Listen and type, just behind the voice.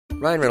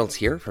Ryan Reynolds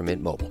here from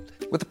Mint Mobile.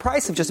 With the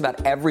price of just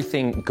about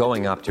everything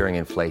going up during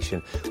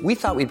inflation, we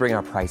thought we'd bring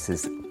our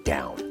prices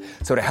down.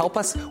 So to help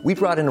us, we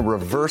brought in a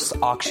reverse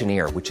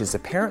auctioneer, which is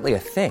apparently a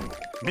thing.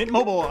 Mint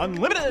Mobile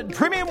Unlimited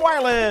Premium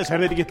Wireless. How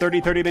to get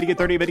 30, 30, bit to get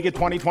 30, bit to get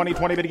 20, 20,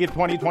 20, bit to get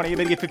 20, 20,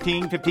 bit to get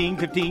 15, 15,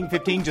 15,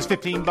 15, just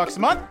 $15 a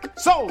month?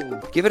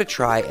 Sold! Give it a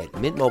try at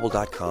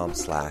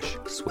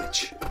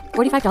mintmobile.com/switch.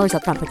 $45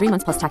 up front for 3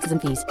 months plus taxes and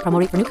fees. Promo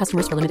rate for new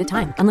customers for limited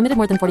time. Unlimited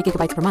more than 40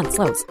 gigabytes per month.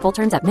 Slows full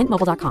terms at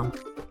mintmobile.com.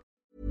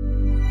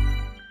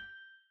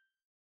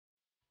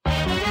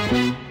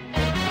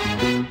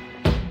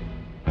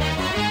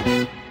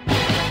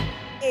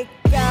 It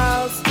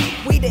girls,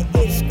 we the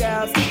ish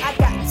girls. I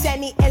got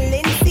Jenny and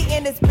Lindsay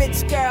in this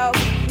bitch, girl.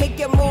 Make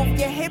you move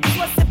your hips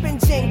while sipping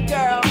gin,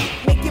 girl.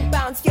 Make you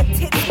bounce your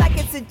tits like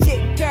it's a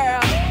jig, girl.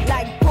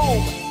 Like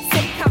boom,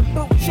 sip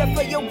kombucha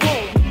for your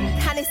womb.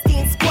 Honesty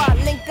and squad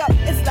link up,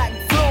 it's like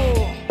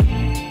boom.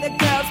 The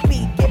girls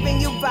be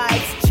giving you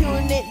vibes.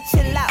 Tune in,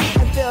 chill out,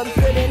 and feel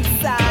good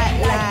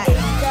inside. Like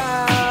it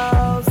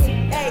girls.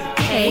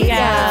 Hey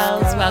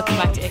girls, welcome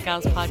back to It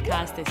Girls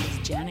Podcast. This is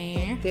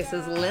Jenny. This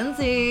is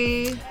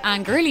Lindsay.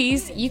 And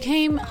girlies, you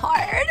came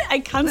hard. I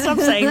can't stop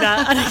saying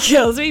that and it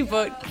kills me,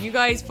 but you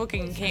guys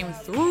fucking came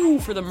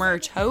through for the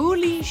merch.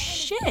 Holy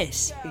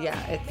shit. Yeah,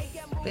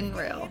 it's been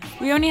real.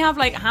 We only have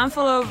like a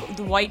handful of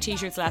the white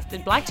t-shirts left. The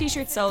black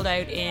t-shirts sold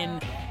out in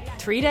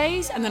 3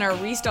 days, and then our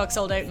restock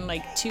sold out in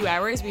like 2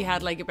 hours. We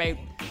had like about,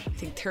 I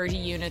think, 30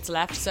 units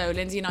left. So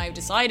Lindsay and I have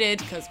decided,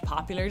 because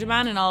popular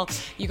demand and all,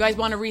 you guys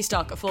want to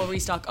restock, a full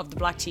restock of the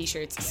black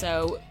t-shirts.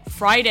 So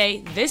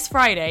this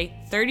Friday,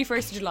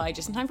 31st of July,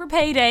 just in time for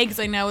payday, because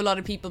I know a lot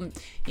of people,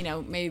 you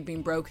know, may have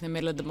been broke in the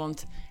middle of the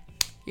month.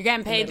 You're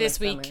getting paid this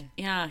week. Summer.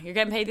 Yeah, you're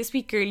getting paid this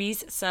week,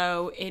 girlies.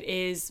 So it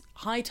is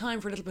high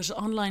time for a little bit of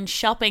online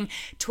shopping.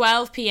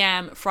 12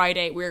 p.m.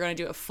 Friday, we're going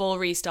to do a full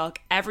restock,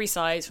 every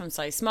size from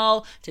size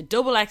small to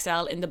double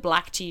XL in the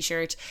black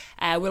t-shirt.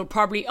 We'll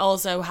probably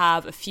also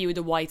have a few of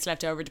the whites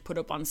left over to put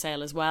up on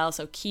sale as well.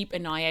 So keep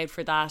an eye out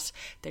for that.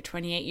 They're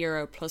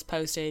 €28 plus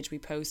postage. We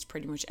post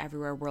pretty much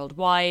everywhere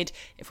worldwide.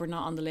 If we're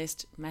not on the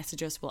list,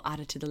 message us. We'll add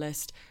it to the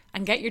list.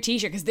 And get your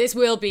t-shirt, because this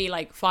will be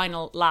like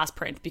final last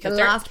print. Because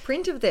The last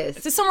print of this.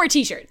 it's a summer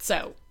t-shirt,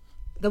 so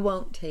The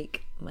won't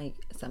take my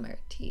summer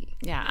tea.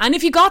 yeah. And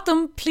if you got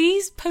them,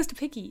 please post a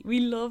picky. We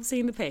love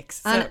seeing the pics.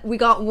 So, And we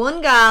got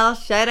one gal,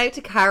 shout out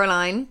to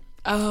Caroline.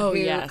 oh who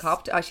yes,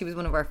 copped. She was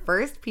one of our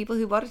first people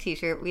who bought a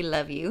t-shirt. We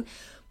love you.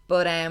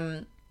 But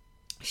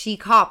she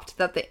copped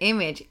that the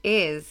image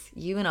is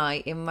you and I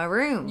in my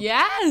room.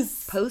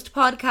 yes. Post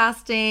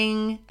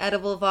podcasting,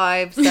 edible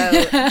vibes. So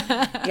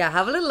yeah,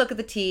 have a little look at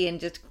the tea and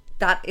just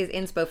that is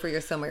inspo for your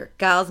summer.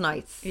 Gals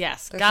nights.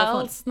 Yes, They're so fun.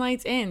 Gals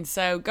Nights In.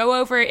 So go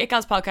over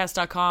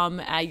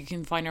itgalspodcast.com. You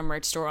can find our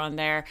merch store on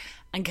there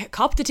and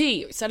cop the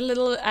tea. Set a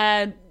little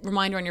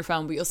reminder on your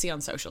phone, but you'll see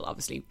on social,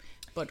 obviously.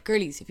 But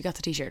girlies, if you got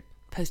the t-shirt,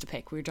 post a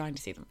pic. We were dying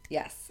to see them.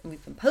 Yes, and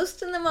we've been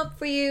posting them up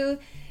for you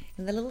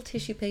in the little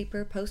tissue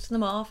paper, posting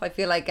them off. I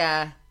feel like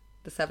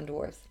the Seven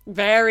Dwarfs.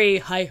 Very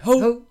hi ho.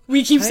 Ho,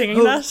 We keep hi singing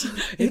ho.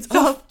 that. It's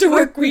off to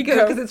work we go.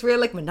 Because it's real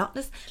like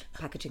monotonous.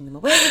 Packaging them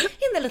away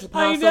in the little I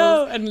parcels.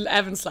 know. And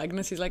Evan's slagging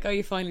us. He's like, oh,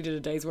 you finally did a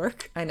day's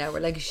work. I know.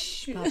 We're like,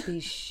 shh, puppy,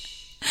 shh.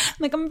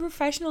 Like, I'm a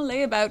professional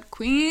layabout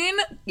queen.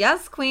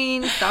 Yes,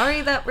 Queen.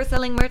 Sorry that we're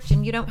selling merch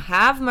and you don't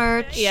have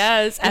merch.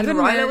 Yes, Even Evan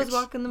Rilo merch. was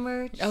walking the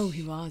merch. Oh,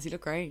 he was. He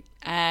looked great.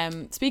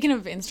 Speaking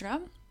of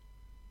Instagram,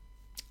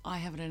 I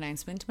have an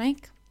announcement to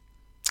make.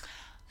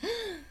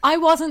 I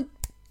wasn't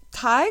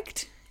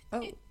tagged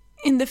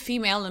in the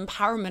female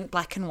empowerment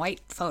black and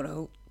white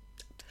photo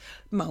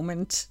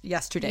moment You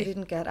yesterday,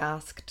 didn't get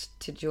asked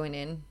to join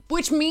in.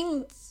 which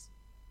means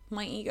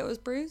my ego is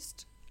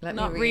bruised. Let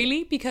me Not read.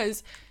 really,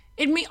 because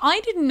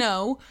I didn't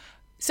know.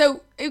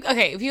 So,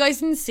 okay, if you guys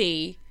didn't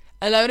see,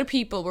 a load of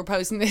people were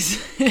posting these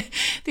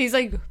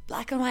like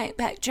black and white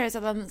pictures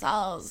of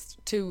themselves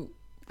to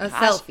A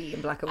selfie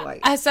in black and white.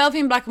 a selfie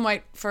in black and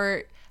white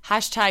for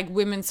hashtag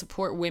women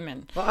support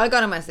women. Well, I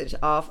got a message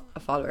off a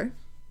follower.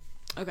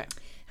 Okay.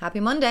 Happy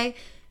Monday.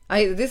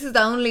 This is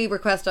the only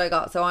request I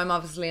got, so I'm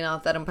obviously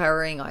not that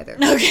empowering either.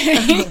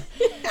 Okay.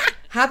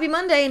 Happy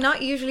Monday.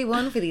 Not usually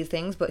one for these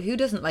things, but who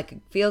doesn't like a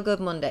feel good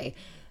Monday?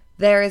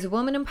 There is a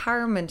woman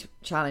empowerment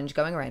challenge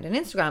going around on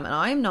Instagram, and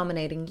I'm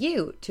nominating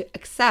you to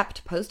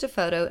post a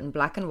photo in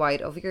black and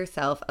white of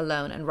yourself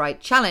alone and write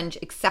challenge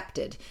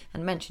accepted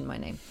and mention my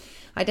name.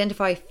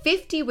 Identify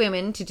 50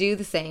 women to do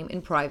the same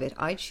in private.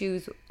 I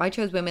chose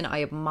women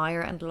I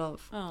admire and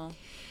love. Oh.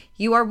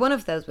 You are one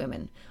of those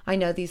women. I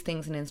know these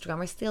things on Instagram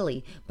are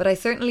silly, but I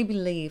certainly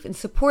believe in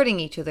supporting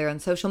each other on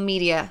social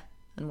media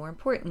and, more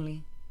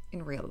importantly,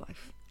 in real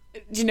life.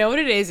 Do you know what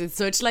it is? It's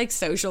such like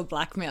social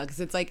blackmail, because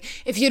it's like,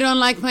 if you don't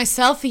like my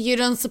selfie, you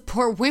don't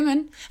support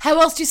women. How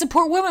else do you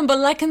support women but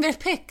liking their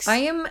pics? I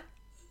am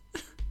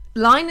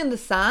line in the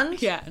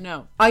sand. Yeah,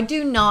 no. I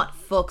do not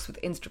fucks with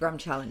Instagram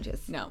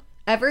challenges. No.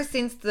 Ever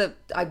since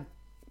I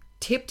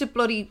tipped a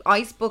bloody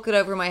ice bucket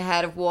over my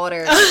head of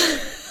water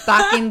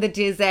back in the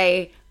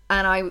Dizzy,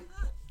 and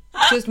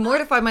just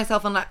mortified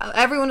myself online.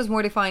 Everyone was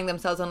mortifying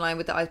themselves online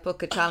with the ice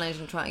bucket challenge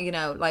and trying,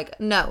 like,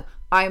 no,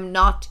 I'm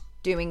not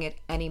doing it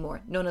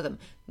anymore. None of them.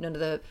 None of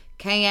the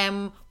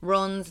KM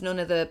runs, none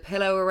of the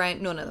pillow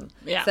around, none of them.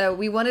 Yeah. So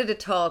we wanted to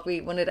talk,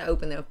 we wanted to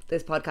open up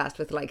this podcast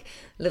with like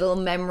little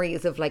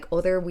memories of like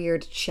other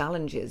weird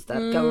challenges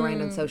that go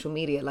around on social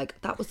media. Like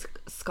that was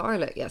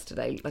Scarlett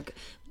yesterday. Like,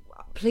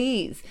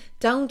 please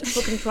don't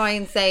fucking try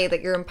and say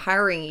that you're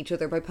empowering each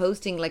other by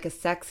posting like a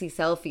sexy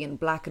selfie in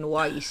black and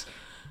white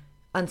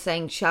and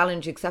saying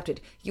challenge accepted.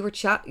 You were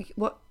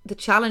what the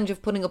challenge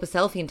of putting up a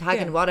selfie and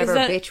tagging whatever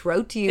bitch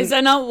wrote to you. Is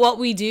that not what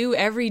we do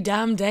every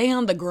damn day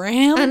on the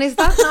gram? And is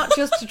that not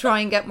just to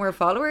try and get more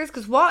followers?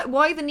 Because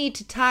why the need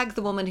to tag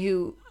the woman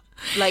who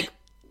like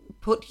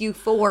put you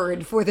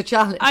forward for the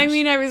challenge? I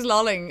mean, I was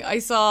lolling. I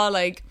saw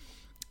like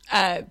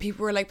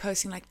people were like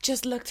posting like,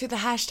 just look through the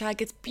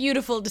hashtag, it's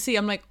beautiful to see.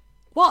 I'm like,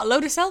 what, a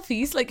load of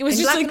selfies? Like it was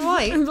in just black like and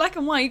white? in black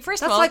and white. First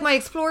That's of all, like my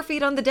explore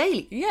feed on the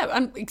daily. yeah,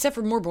 and except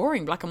for more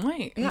boring black and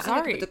white. I'm Yeah, I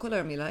like sorry. the colour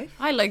of my life.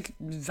 I like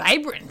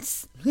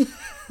vibrance,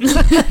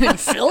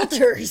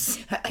 filters,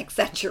 I like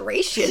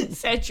saturation.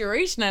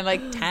 saturation. I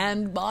like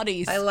tanned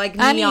bodies. I like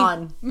Annie.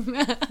 neon.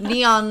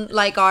 Neon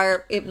like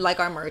our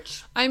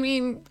merch. I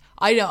mean,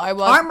 I know I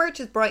was. Our merch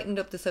has brightened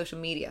up the social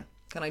media.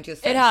 Can I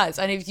just say? It has,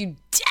 and if you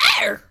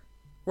dare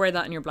wear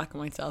that in your black and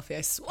white selfie,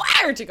 I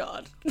swear to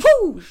God,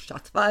 Woo!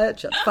 Shots fired,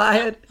 shots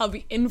fired. I'll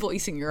be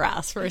invoicing your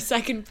ass for a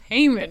second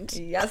payment.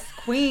 Yes,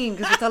 queen,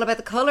 because it's all about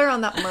the colour on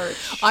that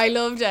merch. I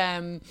loved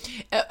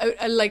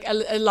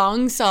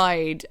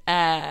alongside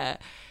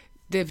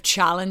the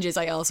challenges,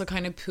 I also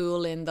kind of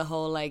pool in the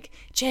whole like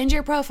change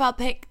your profile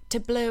pic to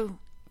blue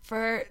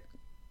for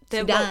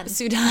the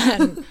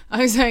Sudan.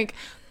 I was like,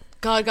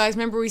 God, guys,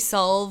 remember we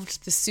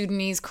solved the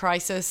Sudanese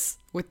crisis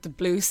with the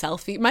blue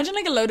selfie? Imagine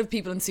like a load of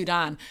people in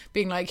Sudan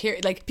being like, here,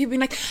 like people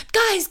being like,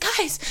 guys,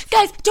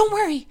 don't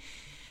worry.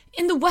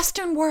 In the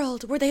Western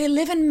world, where they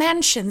live in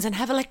mansions and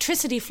have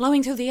electricity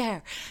flowing through the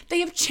air, they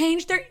have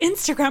changed their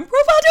Instagram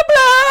profile to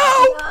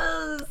blue.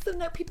 Yes, and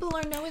now people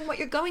are knowing what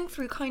you're going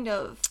through, kind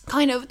of.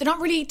 They're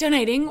not really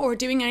donating or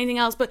doing anything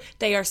else, but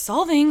they are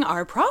solving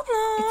our problem.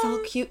 It's all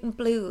cute and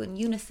blue and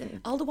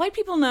unison. All the white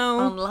people know.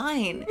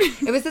 Online.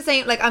 It was the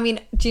same, like, I mean,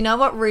 do you know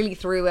what really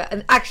threw it?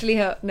 And actually,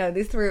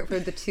 this threw it for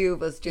the two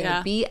of us during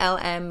the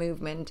BLM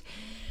movement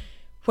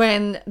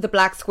when the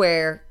Black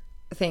Square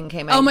thing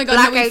came out. Oh my God,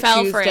 Blackout no, we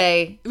fell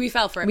Tuesday. for it. We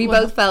fell for it. We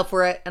both fell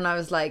for it, and I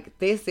was like,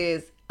 this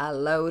is a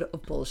load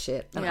of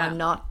bullshit, and I'm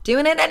not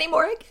doing it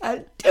anymore. I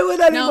can't do it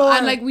anymore. No,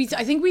 and like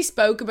I think we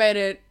spoke about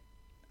it.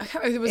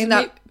 It was in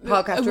that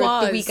podcast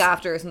the week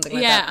after or something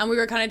like that. Yeah, and we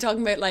were kind of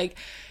talking about like,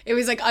 it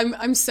was like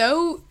I'm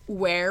so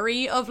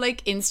wary of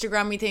like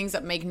Instagram-y things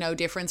that make no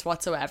difference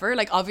whatsoever.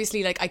 Like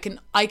obviously, like I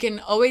can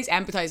always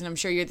empathize, and I'm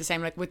sure you're the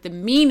same, like with the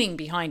meaning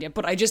behind it,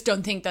 but I just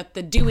don't think that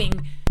the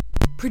doing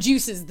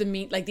produces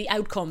the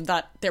outcome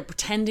that they're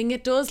pretending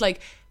it does. Like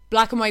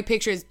black and white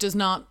pictures does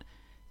not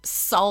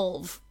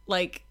solve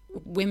like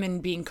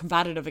women being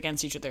combative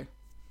against each other.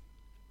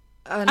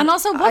 And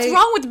also, what's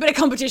wrong with a bit of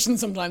competition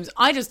sometimes?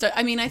 I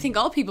think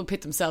all people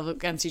pit themselves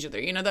against each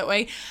other, that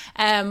way.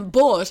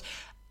 But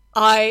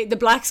the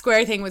Black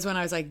Square thing was when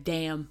I was like,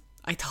 damn,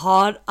 I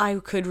thought I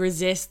could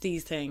resist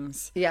these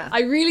things. Yeah.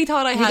 I really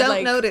thought I had You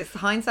don't notice.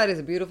 Hindsight is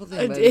a beautiful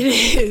thing. Baby.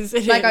 It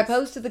is. I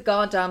posted the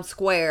goddamn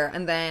square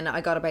and then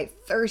I got about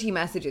 30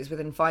 messages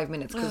within 5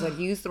 minutes because I'd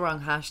used the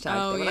wrong hashtag.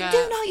 Oh, they were yeah. like,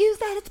 do not use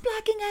that. It's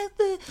blacking out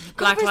the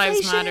Black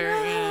Lives conversation." Matter.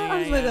 Yeah, I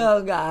was yeah, like, yeah.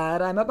 oh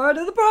God, I'm a part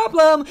of the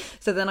problem.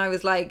 So then I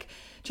was like,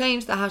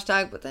 change the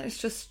hashtag, but then it's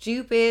just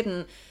stupid,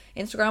 and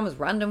Instagram was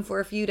random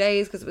for a few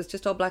days because it was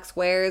just all black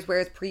squares,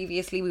 whereas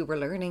previously we were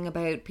learning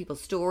about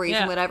people's stories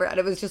and whatever, and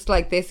it was just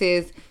like, this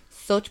is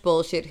such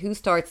bullshit. Who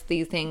starts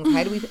these things?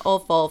 How do we all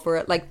fall for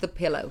it? Like the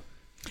pillow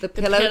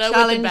pillow with the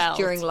challenge belt.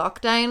 during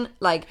lockdown.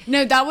 Like,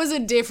 No, that was a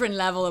different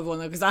level of one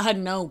though, because I had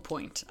no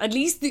point. At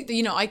least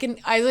I can,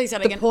 as I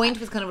said, the point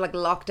was kind of like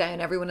lockdown.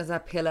 Everyone has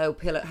that pillow.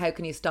 How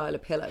can you style a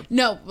pillow?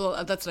 No,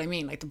 well, that's what I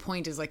mean. Like, the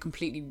point is like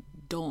completely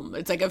dumb.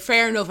 It's like a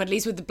fair enough, at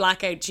least with the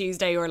Blackout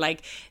Tuesday or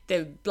like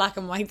the black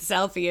and white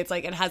selfie. It's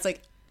like it has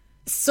like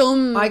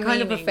some. I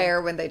kind of meaning.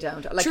 prefer when they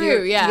don't. Like,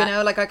 True,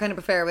 yeah. Like I kind of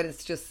prefer when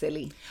it's just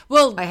silly.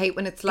 Well, I hate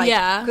when it's like,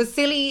 because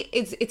silly,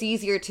 it's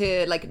easier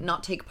to like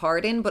not take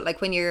part in. But like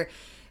when you're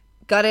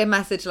got a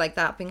message like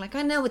that, being like,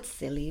 I know it's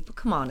silly, but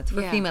come on, it's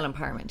for female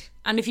empowerment.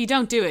 And if you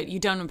don't do it, you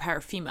don't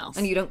empower females.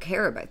 And you don't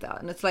care about that.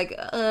 And it's like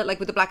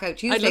with the Blackout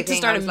Tuesday I'd like to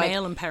thing, start I a was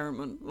male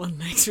empowerment one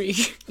next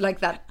week.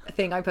 like that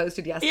thing I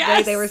posted yesterday.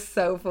 Yes! They were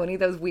so funny,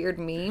 those weird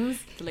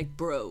memes. Like,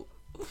 bro.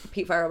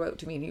 Pete Farrell wrote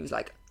to me and he was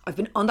like, I've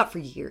been on that for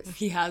years.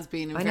 He has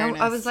been, in I fairness.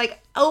 know. I was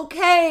like,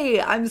 okay,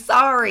 I'm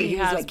sorry. He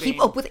was has like, keep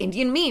been. up with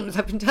Indian memes.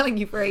 I've been telling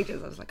you for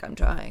ages. I was like, I'm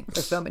trying.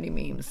 There's so many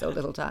memes, so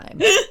little time.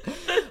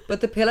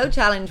 But the pillow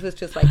challenge was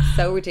just like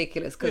so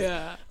ridiculous.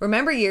 Because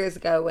remember years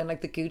ago when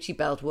like the Gucci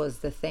belt was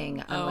the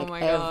thing, and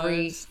like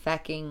every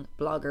fucking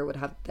blogger would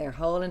have their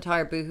whole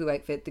entire boohoo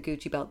outfit, the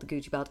Gucci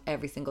belt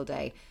every single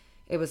day.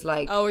 It was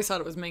like, I always thought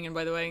it was minging,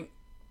 by the way.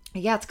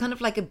 Yeah, it's kind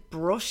of like a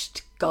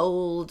brushed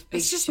gold. Big,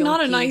 It's just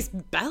not a chunky- nice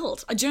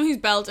belt. Do you know whose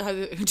belt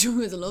has? Do you know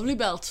who has a lovely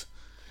belt?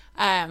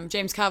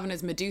 James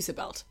Kavanagh's Medusa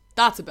belt.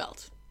 That's a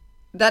belt.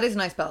 That is a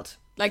nice belt.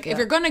 Like Yeah. if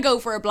you're gonna go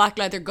for a black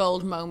leather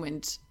gold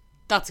moment,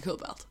 that's a cool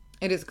belt.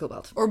 It is a cool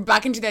belt. Or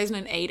back in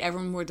 2008,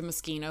 everyone wore the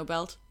Moschino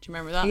belt. Do you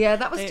remember that? Yeah,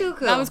 that was still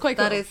cool. That was quite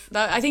cool. That is-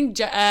 I think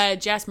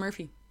Jess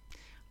Murphy,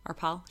 our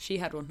pal, she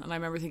had one, and I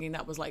remember thinking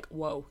that was like,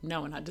 whoa,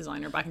 no one had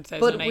designer back in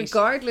 2008. But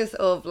regardless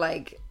of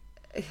like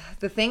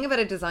the thing about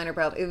a designer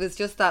belt, it was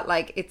just that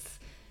like it's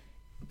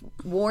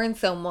worn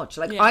so much.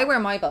 Like Yeah. I wear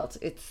my belt.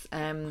 It's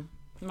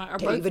Our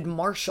David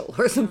Marshall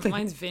or something.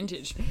 Mine's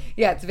vintage.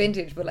 Yeah, it's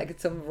vintage, but like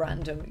it's some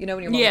random. You know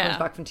when your mom Yeah. comes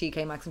back from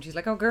TK Maxx and she's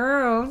like, "Oh,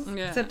 girl,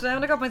 Yeah. sit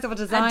down. I got myself a A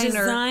designer."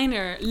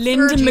 designer,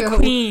 Lyndon Sergio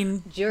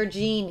McQueen,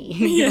 Giorgini.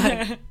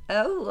 Yeah. Like,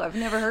 oh, I've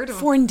never heard of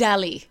him.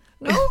 Forndelli,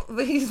 No,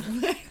 but he's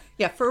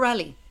yeah,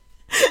 Ferrelli.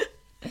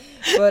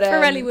 But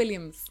Pharrelly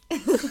Williams.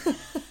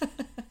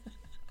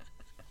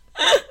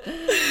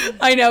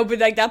 I know, but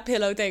like that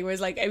pillow thing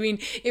was like, I mean,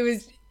 it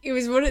was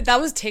that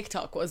was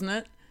TikTok, wasn't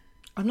it?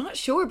 I'm not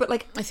sure, but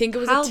like I think it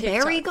was a Halle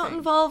TikTok Berry got thing.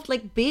 involved.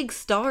 Like big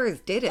stars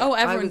did it. Oh,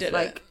 I everyone was did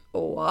like, it.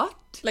 what?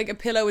 Like a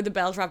pillow with the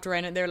belt wrapped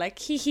around it. They're like,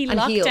 hee And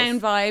heels. lockdown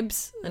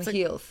vibes. And It's like,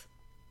 heels.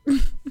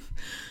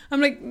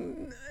 I'm like,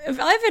 if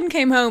Ivan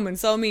came home and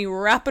saw me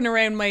wrapping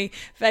around my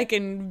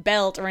fucking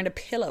belt around a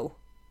pillow,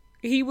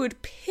 he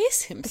would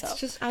piss himself.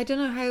 It's just I don't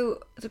know how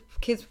the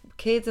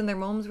kids and their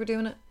mums were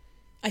doing it.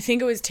 I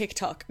think it was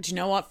TikTok. Do you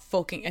know what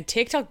and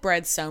TikTok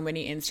bred so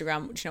many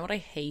Instagram. Do you know what I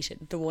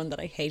hated? The one that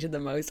I hated the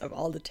most of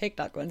all the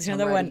TikTok ones. You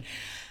know I'm the ready. one,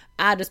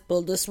 I just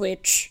pulled the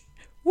switch.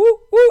 Woo,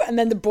 woo. And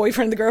then the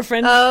boyfriend and the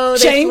girlfriend Oh,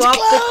 they changed swapped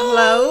clothes. the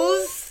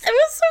clothes. It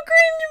was so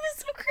cringe. It was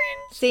so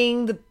cringe.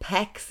 Seeing the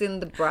pecs in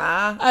the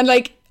bra. And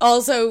like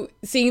also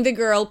seeing the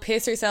girl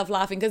piss herself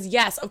laughing because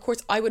yes, of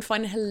course I would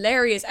find it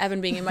hilarious Evan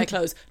being in my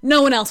clothes.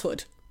 No one else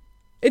would.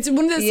 It's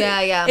one of those.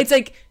 Yeah. It's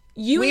like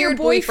you Weird and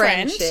your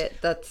boyfriend. shit.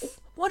 That's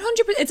 100%.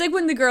 It's like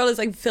when the girl is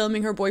like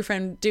filming her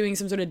boyfriend doing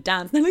some sort of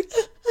dance, and they're like,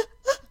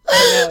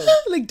 I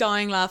know. like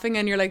dying laughing,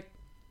 and you're like,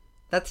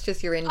 That's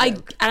just your in I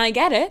joke.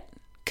 get it.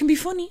 Can be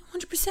funny,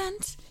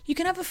 100%. You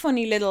can have a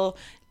funny little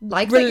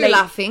Like that you're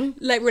laughing.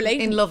 like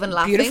relate In love and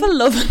laughing. Beautiful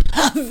love and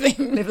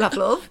laughing. Live, laugh,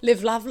 love.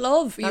 Live, laugh,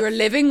 love. You're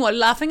living while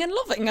laughing and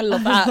loving. I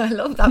love I that.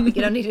 love that, but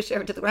you don't need to share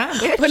it to the ground,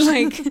 bitch. But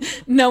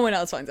like, no one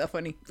else finds that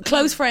funny.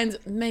 Close friends,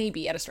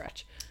 maybe at a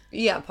stretch.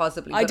 yeah,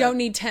 possibly. I but don't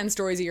need 10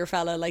 stories of your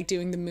fella like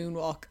doing the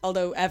moonwalk.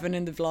 Although Evan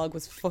in the vlog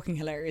was fucking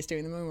hilarious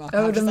doing the moonwalk. I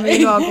Oh, have the to say.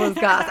 moonwalk was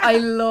gas.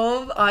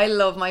 I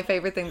love my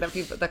favorite thing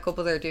that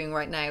couples are doing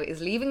right now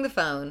is leaving the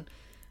phone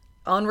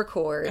on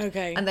record,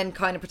 Okay. and then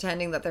kind of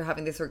pretending that they're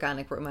having this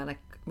organic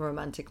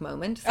romantic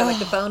moment. So like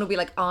the phone will be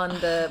like on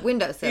the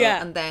windowsill, Oh.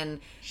 Yeah. and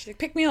then She's like,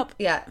 pick me up.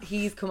 yeah,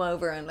 he's come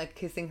over and like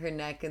kissing her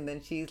neck, and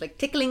then she's like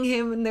tickling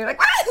him, and they're like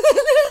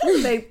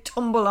they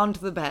tumble onto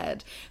the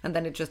bed, and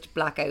then it just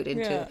black out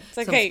into Yeah. It's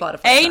like, some hey, Spotify.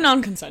 A, track.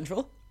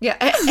 non-consensual. Yeah,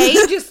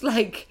 A just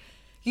like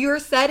you're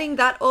setting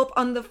that up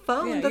on the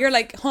phone. Yeah, That's- you're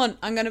like, hun,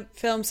 I'm going to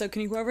film, so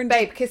can you go over and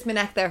babe, kiss my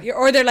neck there.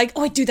 Or they're like,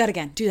 oh, do that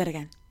again. Do that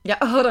again. Yeah,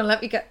 hold on,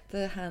 let me get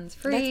the hands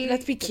free.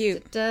 Let's be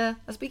cute.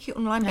 Let's be cute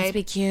online,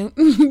 babe. cute.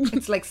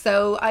 It's like,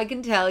 so I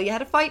can tell you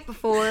had a fight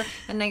before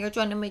and now you're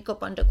trying to make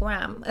up on the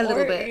gram a little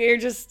Or bit.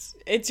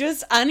 it's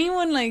just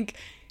anyone like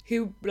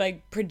who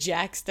like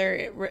projects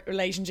their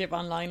relationship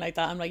online like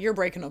that. I'm like, you're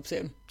breaking up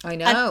soon. I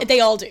know. And they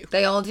all do.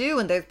 They all do,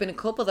 and there's been a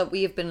couple that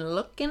we have been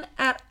looking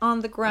at on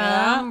the gram.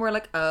 Yeah. We're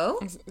like, oh,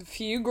 A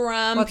few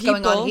gram what's people.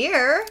 going on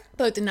here?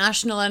 Both the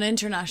national and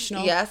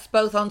international. Yes,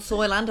 both on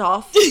soil and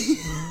off.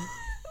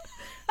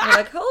 We're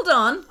like, hold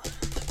on.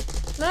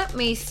 Let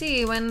me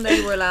see when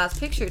they were last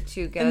pictured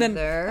together. And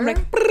then I'm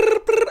like, brr,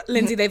 brr,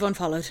 Lindsay, they've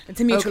unfollowed. It's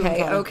a mutual Okay,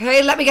 unfollow.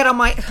 okay. Let me get on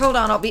my. Hold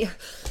on, I'll be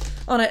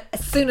on it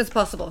as soon as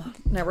possible.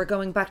 Now we're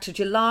going back to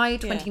July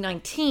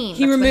 2019. He That's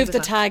when removed the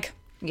was on. tag.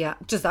 Yeah,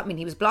 does that mean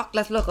he was blocked?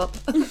 Let's look up.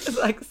 It's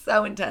like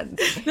so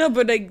intense. No,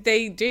 but like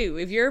they do.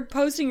 If you're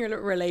posting your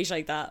relation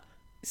like that,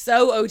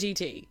 so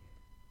OTT,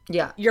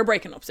 Yeah, you're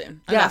breaking up soon.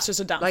 And yeah. that's just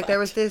a damn like fact. there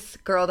was this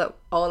girl that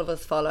all of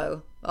us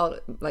follow, all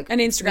like an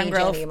me Instagram and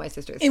girl Jenny and my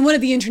sisters. in one of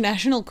the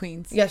international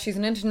queens. Yeah, she's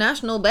an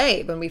international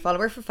babe, and we follow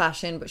her for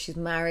fashion. But she's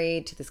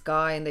married to this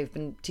guy, and they've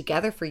been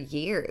together for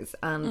years,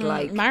 and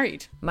like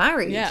Married.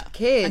 married,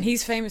 kids, And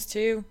he's famous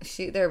too.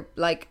 they're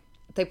like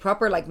they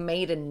proper like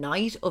made a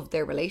night of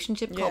their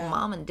relationship called Yeah.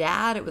 Mom and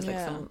Dad. It was like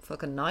Yeah. some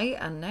fucking night,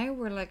 and now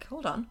we're like,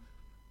 hold on,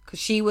 because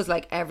she was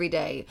like every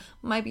day,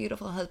 my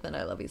beautiful husband,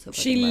 I love you so.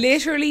 She fucking much."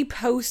 literally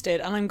posted,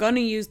 and I'm going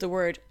to use the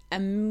word, a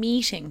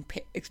meeting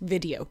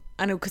video.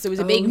 I know, because it was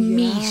a big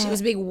meet. It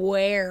was a big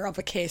wear of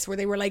a kiss where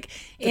they were like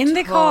in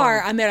the car,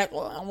 and they're like,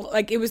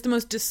 like it was the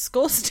most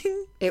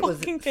disgusting It was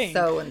fucking thing.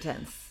 so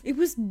intense. It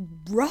was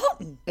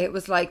rotten. It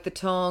was like the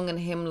tongue and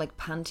him like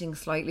panting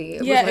slightly.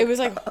 It was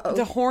like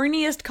the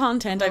horniest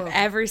content I've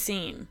ever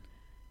seen.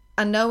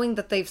 and knowing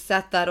that they've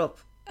set that up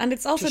And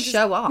it's also to just,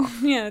 show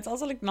off. Yeah, it's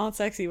also like not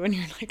sexy when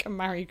you're like a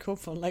married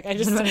couple. Like I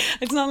just,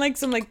 it's not like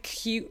some like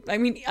cute. I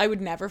mean, I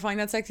would never find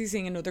that sexy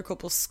seeing another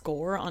couple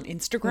score on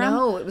Instagram.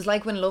 No, it was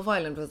like when Love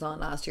Island was on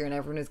last year and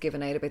everyone was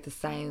giving out about the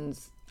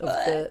sounds of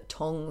the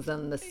tongues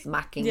and the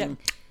smacking. Yeah.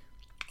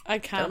 I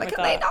can't. Like, with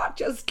can they that. not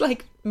just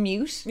like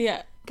mute?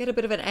 Yeah. Get a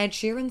bit of an Ed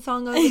Sheeran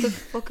song over the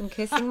fucking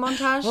kissing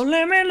montage. Well,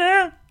 let me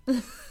live.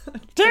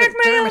 Take me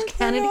Dermot into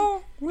Kennedy.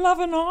 your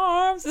loving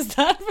arms. Is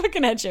that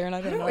fucking Ed Sheeran?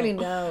 I don't know. really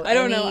know. I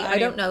don't know. I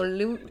don't know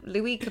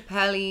Louis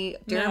Capaldi,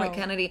 Dermot No.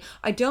 Kennedy.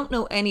 I don't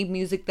know any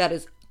music that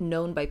is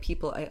known by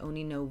people. I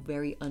only know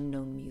very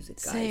unknown music,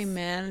 guys. Same,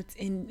 man.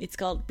 It's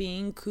called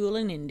Being Cool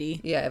and Indie.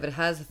 Yeah, if it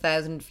has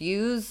 1,000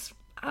 views,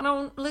 I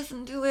don't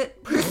listen to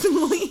it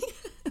personally.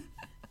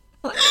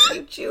 On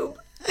YouTube.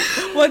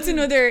 What's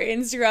another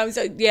Instagram?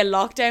 So yeah,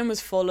 lockdown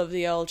was full of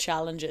the old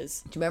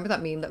challenges. Do you remember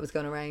that meme that was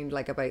going around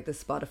like about the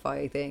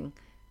Spotify thing?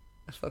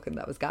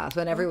 That was gas.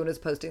 When everyone was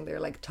posting their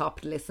like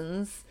top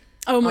listens.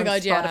 Oh my on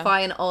God, yeah.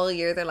 Spotify, and all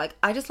year they're like,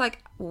 I just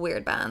like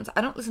weird bands.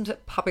 I don't listen to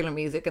popular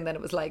music. And then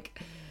it was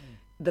like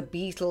the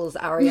Beatles,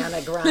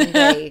 Ariana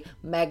Grande,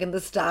 Megan Thee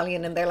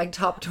Stallion, and they're like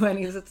top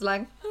 20s. It's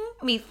like,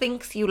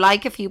 methinks you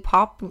like a few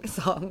pop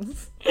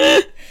songs.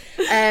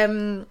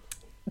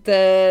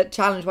 The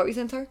challenge, what were you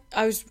saying, sir?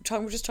 We're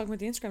just talking about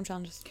the Instagram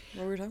challenges.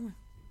 What were we talking about?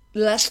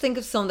 Let's think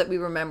of some that we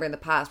remember in the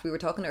past. We were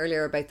talking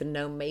earlier about the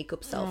no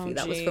makeup selfie.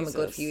 That was from a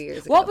good Jesus. few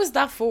years ago. What was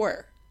that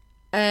for?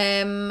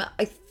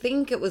 I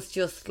think it was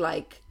just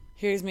like,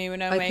 Here's me with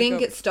no I makeup.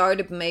 think it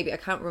started, maybe I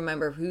can't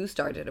remember who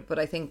started it, but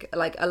I think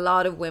like a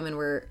lot of women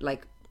were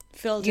like,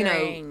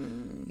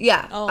 filtering.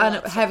 yeah, all and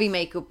that heavy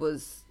makeup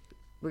was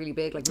really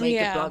big. Like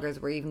makeup Yeah. bloggers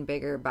were even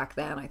bigger back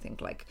then, I think,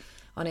 like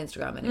on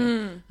Instagram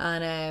anyway.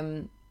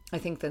 And I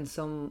think then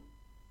some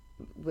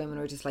women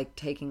were just like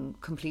taking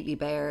completely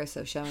bare,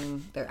 so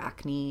showing their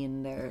acne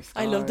and their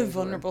scars. I love the or,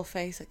 vulnerable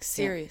face. Like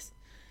serious.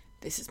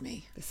 This is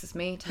me. this is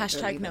me. take it or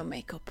Hashtag leave no it.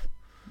 makeup.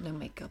 No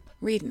makeup.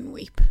 Read and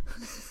weep.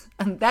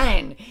 And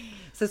then,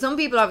 so some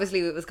people obviously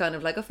it was kind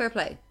of like, oh, fair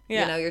play.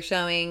 Yeah. You know, you're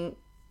showing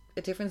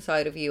a different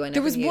side of you. I never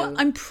There was knew. one.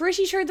 I'm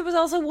pretty sure there was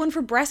also one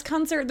for breast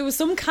cancer. There was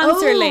some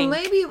cancer oh, link.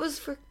 maybe it was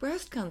for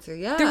breast cancer.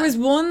 Yeah. There was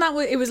one that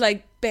it was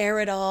like bear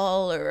it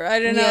all, or I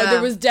don't know. Yeah.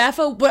 There was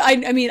defo, but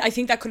I mean, I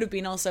think that could have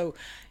been also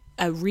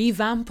a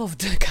revamp of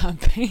the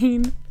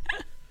campaign.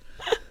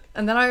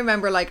 And then I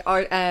remember like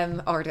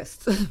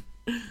artists.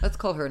 Let's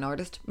call her an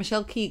artist.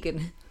 Michelle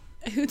Keegan.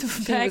 Who the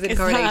She fuck was in is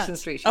Coronation that?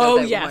 Street. She Oh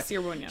got that yes, one.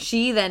 you're one. Yeah.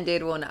 She then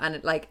did one, and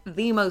it like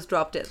the most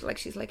dropped it. Like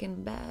she's like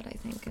in bed, I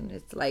think, and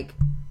it's like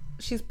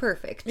she's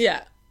perfect.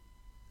 Yeah.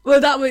 Well,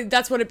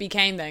 that's what it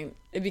became then.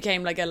 It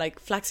became like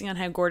flexing on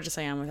how gorgeous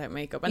I am without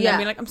makeup, and Yeah. then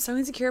being like, I'm so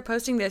insecure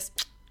posting this.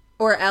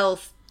 Or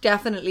else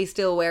definitely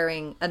still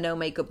wearing a no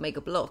makeup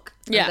look.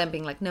 Yeah. And then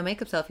being like no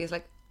makeup selfie is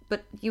like,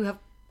 but you have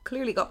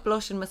clearly got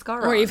blush and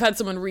mascara. Or on. you've had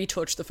someone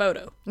retouch the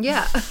photo.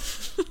 Yeah.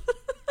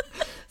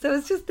 So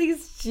it's just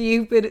these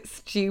stupid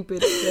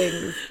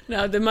things.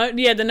 No,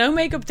 the no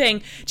makeup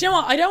thing. Do you know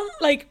what? I don't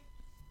like.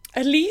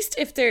 At least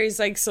if there's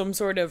like some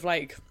sort of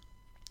like,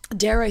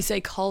 dare I say,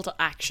 call to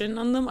action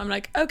on them, I'm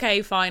like,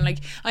 okay, fine. Like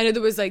I know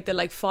there was like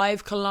the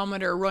 5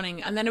 kilometer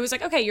running, and then it was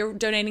like, okay, you're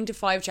donating to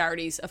 5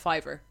 charities, a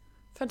 $5.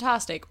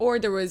 Fantastic. Or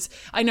there was,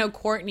 I know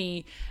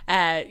Courtney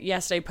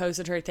yesterday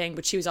posted her thing,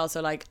 but she was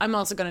also like, I'm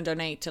also going to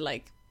donate to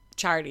like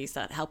charities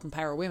that help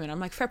empower women.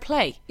 I'm like, fair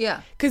play. Yeah.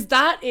 Because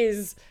that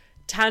is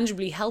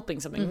tangibly helping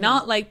something,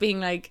 not like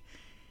being like,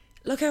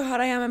 look how hot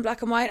I am in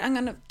black and white, I'm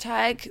gonna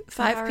tag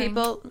 5 Empowering.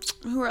 people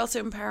who are also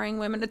empowering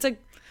women. It's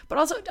like, but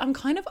also I'm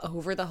kind of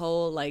over the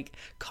whole like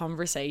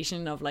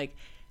conversation of like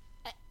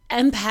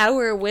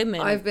empower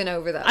women. I've been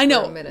over that I for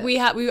know a minute.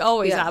 we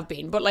always Yeah. have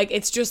been, but like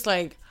it's just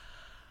like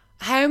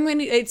how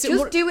many it's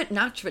Just do it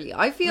naturally.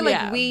 I feel like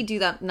Yeah. we do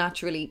that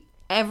naturally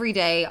every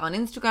day on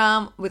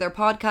Instagram, with our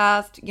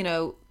podcast, you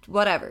know,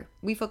 whatever.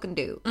 We fucking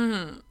do.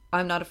 Mm-hmm.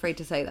 I'm not afraid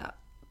to say that.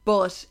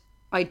 But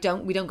we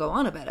don't go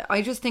on about it.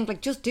 I just think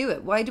like, just do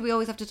it. Why do we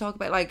always have to talk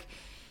about like,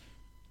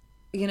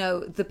 you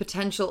know, the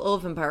potential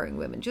of empowering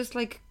women? Just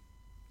like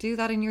do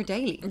that in your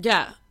daily.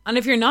 yeah. And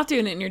if you're not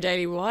doing it in your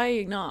daily,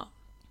 why not?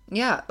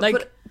 Yeah. Like-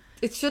 but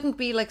it shouldn't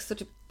be like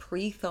such a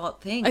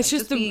pre-thought thing. It's Like,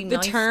 just be the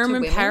nice term to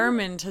women.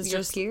 empowerment has Your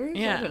just peers?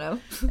 yeah. I don't know.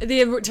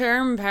 The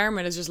term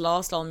empowerment has just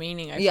lost all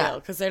meaning. I Yeah. feel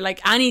because they're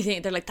like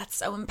anything. They're like that's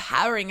so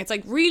empowering. It's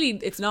like really,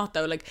 it's not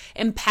though. Like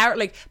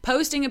like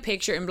posting a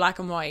picture in black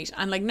and white,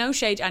 and like no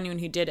shade to anyone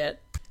who did it.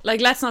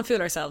 Like let's not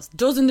fool ourselves.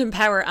 Doesn't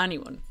empower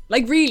anyone.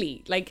 Like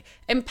really, like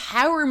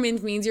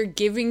empowerment means you're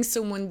giving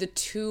someone the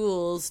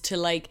tools to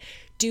like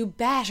do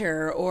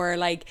better, or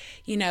like,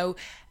 you know,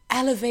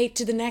 elevate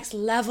to the next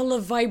level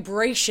of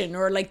vibration,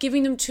 or like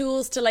giving them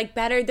tools to like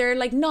better their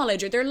like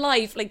knowledge or their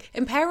life. Like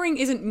empowering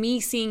isn't me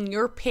seeing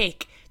your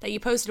pic that you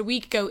posted a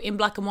week ago in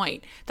black and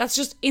white. That's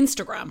just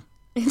Instagram.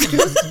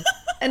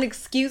 An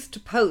excuse to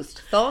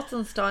post thoughts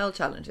and style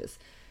challenges.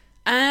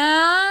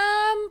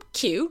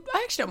 Cute.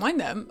 I actually don't mind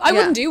them. I Yeah.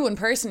 wouldn't do one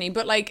personally,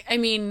 but like, I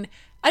mean,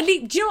 at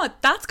least, do you know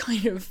what? That's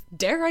kind of,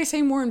 dare I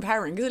say, more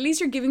empowering, because at least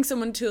you're giving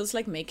someone tools to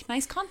like make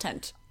nice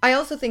content. I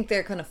also think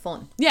they're kind of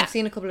fun. Yeah. I've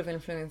seen a couple of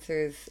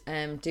influencers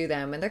do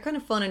them, and they're kind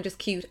of fun and just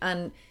cute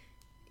and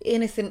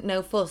innocent,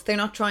 no fuss. They're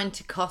not trying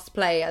to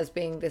cosplay as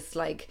being this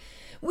like,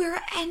 we're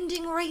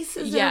ending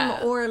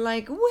racism or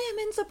like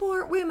women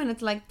support women.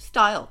 It's like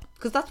style,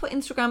 because that's what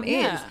Instagram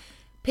is. Yeah.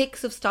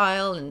 Pics of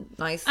style and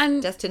nice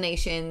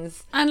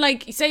destinations. And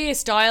like, say a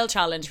style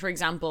challenge, for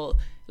example,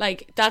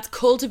 like that's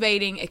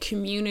cultivating a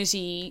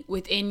community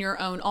within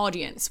your own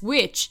audience,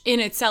 which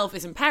in itself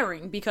is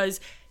empowering because,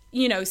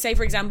 you know, say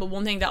for example,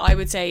 one thing that I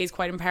would say is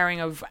quite empowering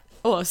of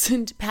us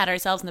and to pat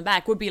ourselves in the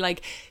back would be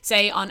like,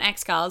 say on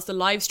Xgals, the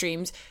live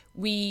streams,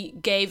 we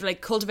gave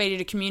like cultivated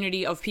a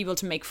community of people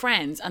to make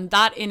friends, and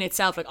that in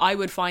itself, like I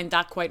would find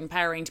that quite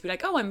empowering to be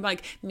like, oh, I'm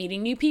like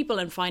meeting new people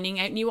and finding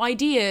out new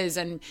ideas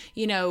and,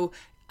 you know,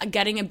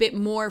 getting a bit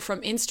more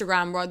from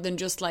Instagram rather than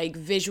just like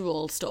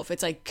visual stuff.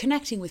 It's like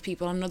connecting with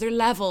people on another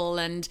level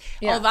and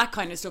all that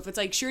kind of stuff. It's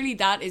like, surely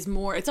that is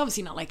more, it's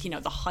obviously not like, you know,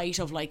 the height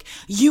of like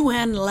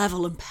UN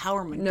level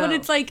empowerment, but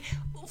it's like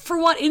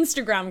for what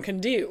Instagram can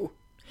do.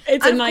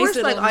 It's and a nice of course,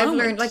 little like I've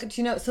moment. learned, like,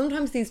 you know,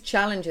 sometimes these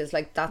challenges,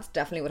 like that's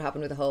definitely what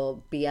happened with the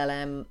whole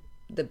BLM,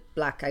 the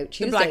Blackout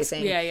Tuesday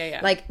thing. Yeah.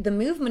 Like the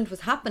movement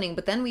was happening,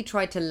 but then we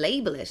tried to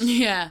label it.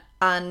 Yeah.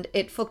 And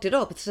it fucked it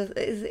up. It's just,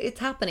 it's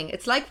happening.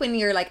 It's like when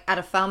you're like at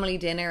a family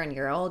dinner and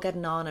you're all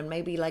getting on, and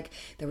maybe like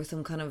there was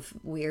some kind of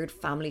weird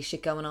family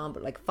shit going on,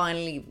 but like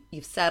finally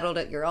you've settled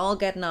it, you're all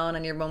getting on,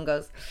 and your mum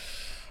goes,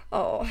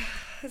 oh,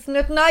 isn't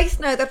it nice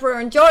now that we're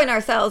enjoying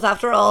ourselves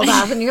after all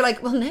that? And you're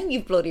like, well, now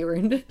you've bloody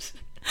ruined it.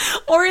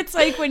 Or it's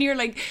like when you're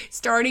like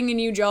starting a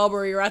new job,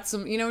 or you're at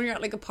some, you know, when you're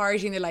at like a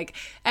party and they're like,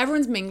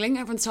 everyone's mingling,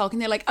 everyone's talking,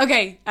 they're like,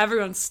 okay,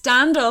 everyone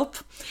stand up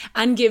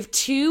and give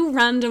 2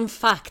 random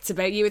facts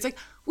about you. It's like,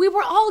 we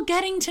were all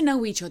getting to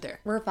know each other.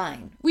 We're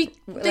fine.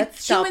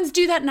 Let's humans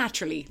do that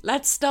naturally.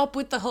 Let's stop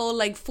with the whole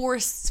like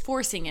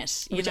forcing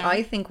it, you Which know?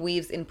 I think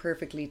weaves in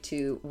perfectly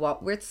to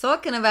what we're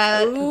talking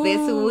about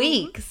this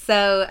week.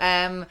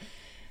 So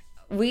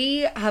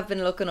we have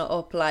been looking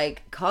up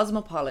like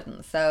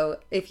Cosmopolitan. So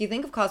if you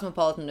think of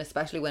Cosmopolitan,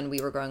 especially when we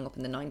were growing up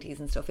in the 90s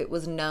and stuff, it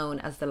was known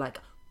as the like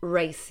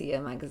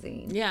racier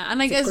magazine. Yeah, and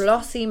like it's a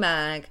glossy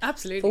mag.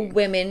 Absolutely. For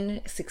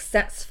women,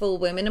 successful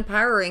women,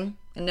 empowering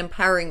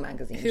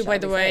magazine. Who, by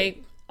the way,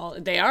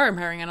 they are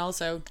empowering, and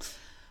also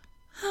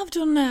have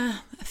done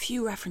a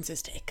few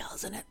references to It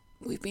Girls in it.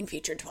 We've been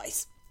featured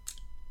twice.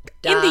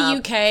 In the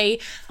UK,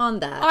 on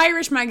that,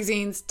 Irish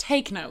magazines,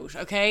 take note,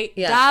 okay?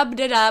 Yeah.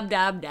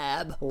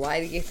 Dab.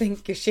 Why do you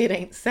think your shit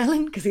ain't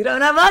selling? Because you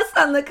don't have us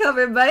on the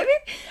cover, baby.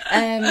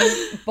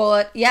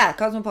 But yeah,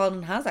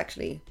 Cosmopolitan has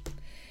actually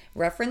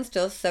referenced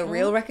us, so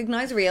real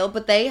recognize real.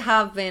 But they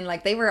have been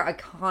like, they were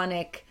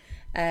iconic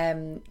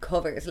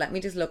covers. Let me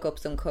just look up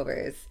some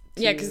covers.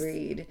 Because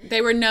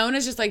they were known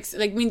as just like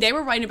I mean, they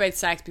were writing about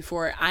sex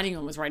before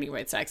anyone was writing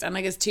about sex, and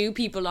like as 2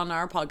 people on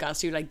our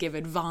podcast who like give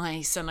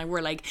advice and like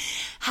we're like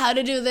how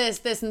to do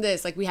this and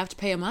this, like we have to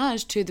pay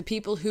homage to the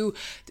people who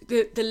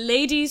the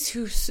ladies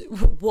who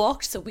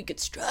walked so we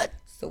could strut,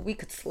 so we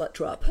could slut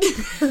drop.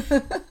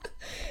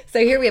 So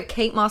here we have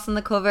Kate Moss on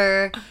the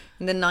cover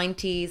in the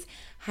 90s.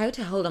 How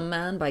to hold a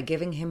man by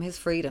giving him his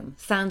freedom.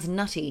 Sounds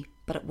nutty,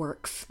 but it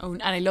works. Oh,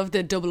 and I love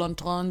the double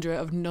entendre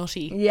of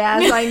nutty.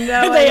 Yes, I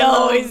know. They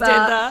always did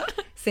that.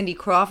 Cindy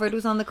Crawford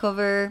was on the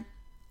cover.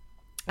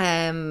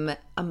 A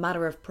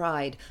Matter of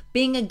Pride.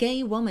 Being a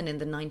gay woman in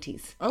the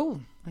 90s.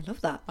 Oh, I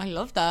love that. I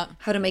love that.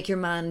 How to make your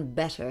man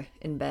better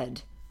in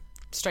bed.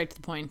 Straight to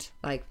the point.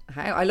 Like,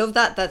 how I love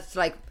that. That's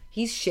like,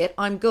 he's shit,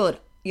 I'm good.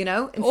 You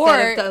know?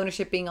 Instead of the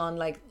ownership being on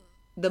like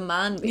the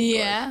man being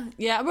good.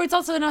 Yeah, but it's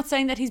also not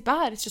saying that he's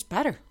bad. It's just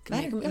better. Can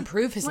make him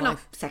improve his We're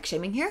life. not sex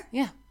shaming here.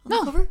 Yeah. On the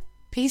cover.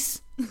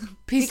 Peace,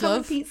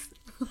 love. Peace.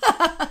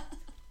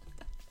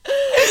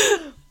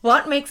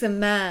 What makes a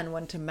man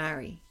want to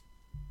marry?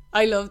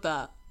 I love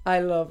that. I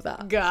love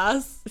that.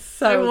 Gas.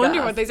 So I wonder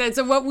gas. what they said.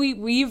 So what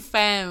we've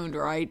found,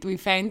 right? We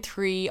found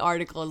 3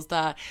 articles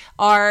that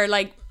are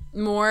like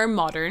more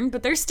modern,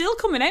 but they're still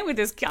coming out with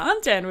this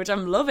content, which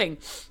I'm loving.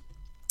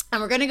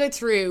 And we're going to go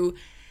through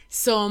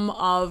some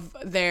of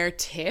their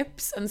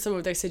tips and some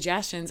of their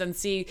suggestions and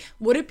see,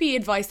 would it be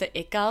advice that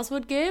It Gals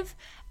would give?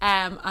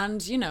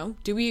 And, you know,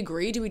 do we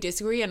agree? Do we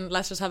disagree? And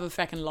let's just have a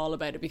feckin' lol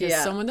about it, because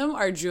some of them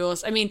are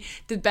just, I mean,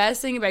 the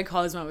best thing about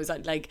Cosmo is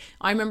that, like,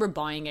 I remember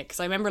buying it,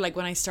 because I remember, like,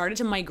 when I started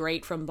to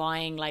migrate from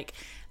buying, like,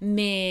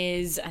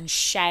 Ms. and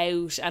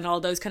Shout and all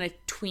those kind of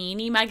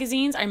tweeny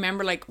magazines, I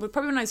remember, like,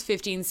 probably when I was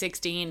 15,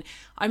 16,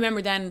 I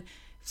remember then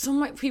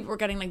some people were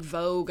getting like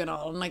Vogue and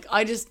all, and like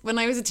I just, when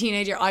I was a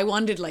teenager, I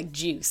wanted like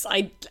juice.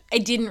 I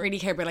didn't really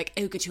care about like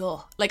haute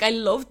couture. Like I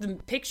loved the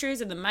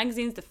pictures and the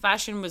magazines, the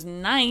fashion was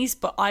nice,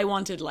 but I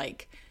wanted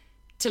like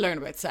to learn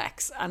about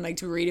sex and like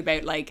to read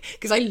about, like,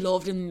 because I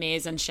loved in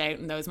Ms. and Shout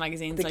in those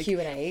magazines, the like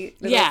Q&A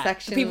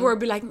section. People would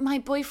be like, my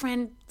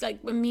boyfriend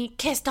like when me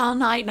kissed all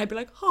night, and I'd be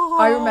like, oh.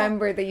 I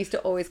remember they used to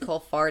always call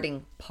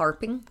farting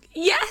parping.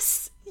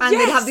 Yes. And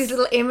they'd have these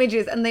little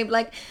images, and they'd be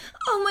like,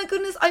 oh my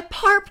goodness, I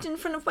parked in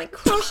front of my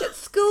crush at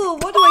school.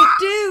 What do I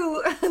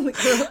do? And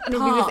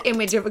it'll be this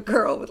image of a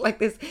girl with like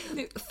this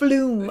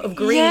flume of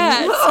green.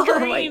 Yeah, it's oh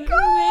green my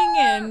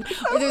God.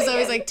 minging. Or there's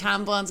always like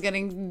tampons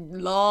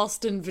getting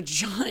lost in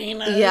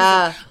vaginas.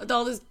 Yeah. With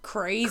all this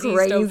crazy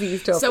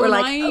stuff. So we're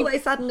like, I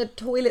sat in a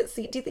toilet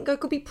seat. Do you think I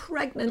could be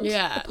pregnant?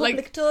 Yeah, a public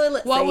like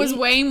toilet what seat. was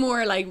way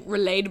more like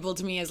relatable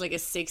to me as like a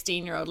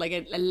 16-year-old, like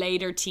a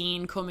later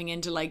teen coming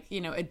into like,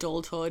 you know,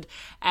 adulthood.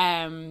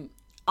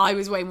 I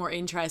was way more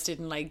interested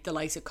in like the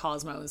likes of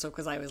Cosmo and stuff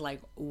because I was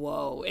like,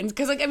 whoa, and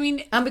because like I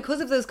mean, and because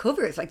of those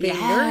covers, like they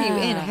lure you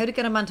in. How to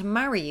get a man to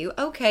marry you?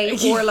 Okay,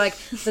 or like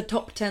the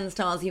top 10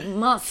 styles you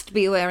must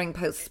be wearing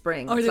post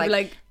spring. Or they'd be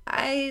like,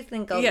 I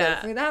think I'll go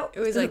for that. It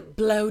was like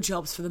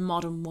blowjobs for the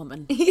modern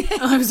woman. Yeah.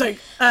 I was like,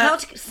 how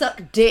to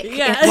suck dick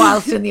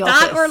whilst in the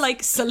office. That or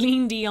like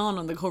Celine Dion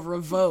on the cover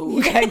of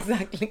Vogue. Yeah,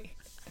 exactly.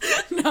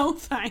 No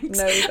thanks.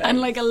 And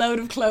like a load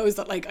of clothes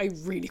that like I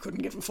really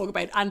couldn't give a fuck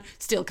about and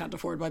still can't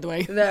afford, by the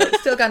way. No,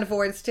 still can't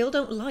afford, still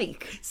don't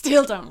like.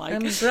 Still don't like.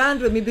 I'm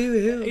grand with me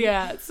boo-hoo.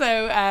 Yeah,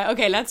 so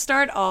okay, let's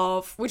start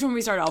off. Which one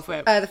we start off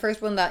with? The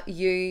first one that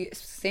you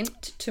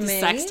sent to me.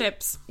 Sex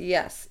tips.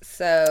 Yes,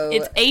 so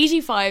it's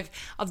 85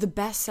 of the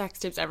best sex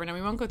tips ever. Now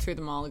we won't go through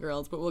them all,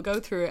 girls, but we'll go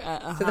through a So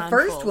handful. the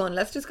first one,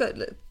 let's just go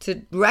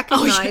to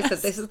recognise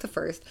that this is the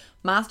first.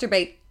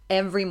 Masturbate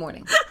every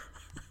morning.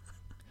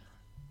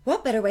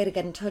 What better way to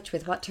get in touch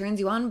with what turns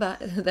you on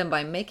than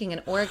by making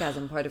an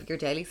orgasm part of your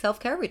daily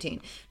self-care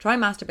routine? Try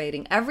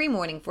masturbating every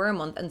morning for a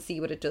month and see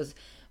what it does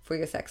for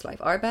your sex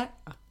life. I bet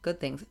good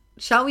things.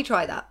 Shall we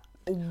try that?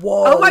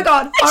 Whoa. Oh my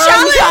God.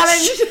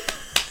 Challenge.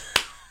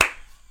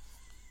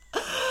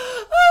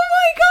 Oh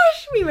my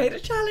gosh. We made a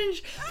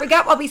challenge.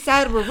 Forget what we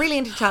said. We're really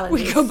into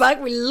challenges. We go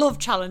back. We love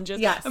challenges.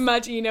 Yes.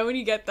 Imagine, you know, when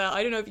you get that,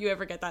 I don't know if you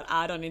ever get that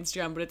ad on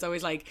Instagram, but it's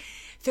always like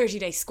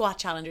 30-day squat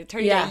challenge or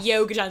 30-day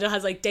yoga challenge. It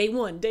has like day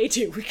 1, day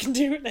 2. We can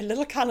do it in a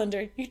little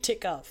calendar. You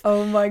tick off.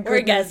 Oh my goodness.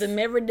 Orgasm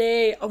every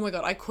day. Oh my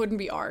God. I couldn't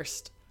be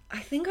arsed. I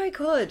think I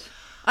could.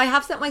 I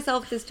have set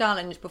myself this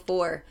challenge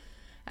before.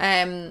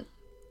 I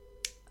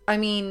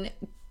mean,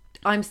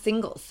 I'm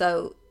single,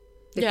 so...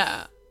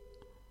 Yeah.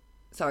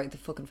 Sorry, the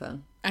fucking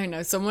phone. I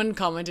know. Someone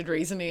commented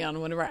recently on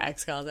one of our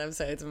X-Calls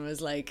episodes and was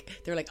like,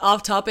 they were like,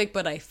 off topic,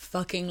 but I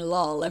fucking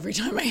lol every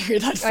time I hear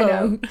that phone. I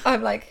know.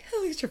 I'm like,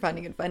 at least you're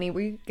finding it funny.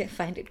 We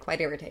find it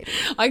quite irritating.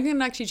 I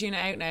can actually tune it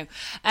out now.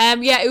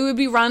 Yeah, it would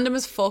be random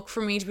as fuck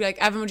for me to be like,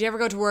 Evan, would you ever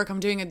go to work? I'm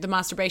doing the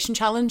masturbation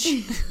challenge.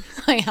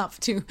 I have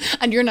to.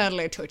 And you're not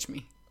allowed to touch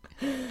me.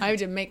 I have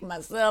to make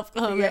myself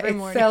come every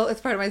morning.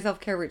 It's part of my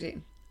self-care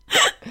routine.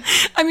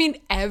 I mean,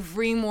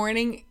 every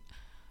morning.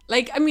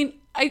 Like, I mean...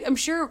 I'm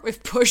sure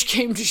if push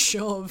came to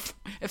shove,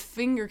 if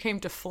finger came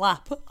to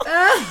flap,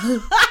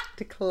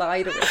 to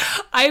collide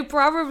with. I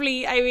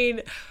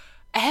mean,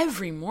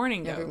 every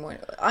morning though. Every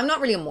morning. I'm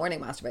not really a morning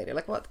masturbator.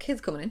 Like, what?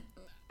 Kids coming in?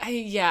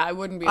 I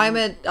wouldn't be. I'm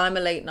a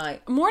late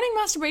night. Morning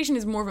masturbation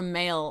is more of a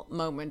male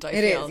moment, I feel.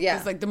 It is, yeah.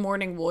 It's like the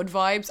morning wood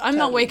vibes. I'm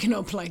not waking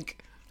up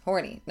like...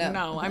 horny.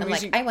 No, I'm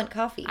like, I want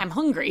coffee. I'm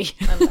hungry.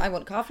 I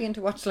want coffee and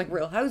to watch like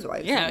Real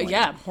Housewives.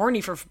 Yeah, I'm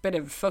horny for a bit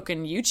of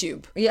fucking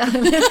YouTube. Yeah.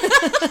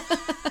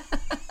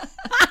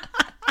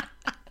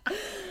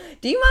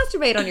 Do you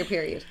masturbate on your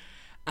period?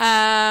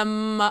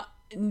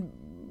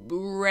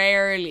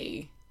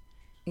 Rarely.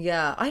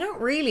 Yeah, I don't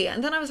really.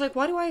 And then I was like,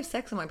 why do I have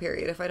sex on my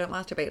period if I don't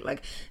masturbate?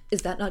 Like,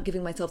 is that not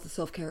giving myself the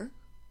self-care?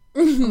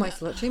 Am I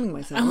slut-shaming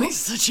myself? Am I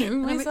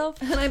slut-shaming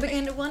myself? And I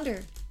began to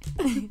wonder.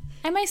 Am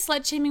I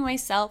slut-shaming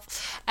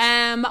myself?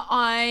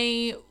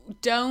 I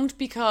don't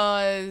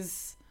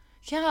because...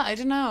 Yeah, I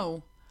don't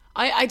know.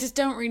 I just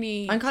don't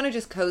really... I'm kind of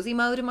just cozy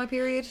mode in my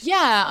period.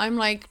 Yeah, I'm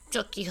like,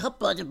 chucky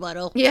up on the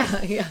bottle.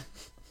 Yeah.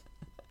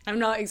 I'm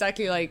not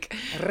exactly like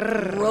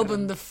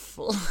rubbing the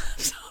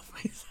flaps off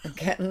myself.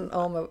 Getting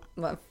all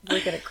my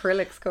freaking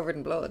acrylics covered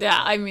in blood.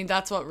 Yeah, I mean,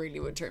 that's what really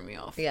would turn me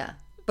off. Yeah.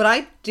 But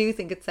I do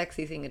think it's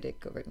sexy seeing a dick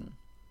covered in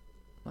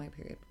my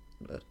period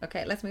blood.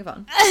 Okay, let's move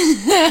on.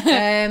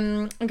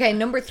 Okay,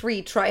 number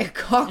 3, try a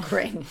cock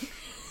ring.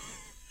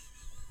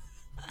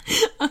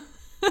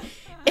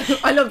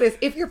 I love this.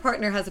 If your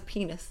partner has a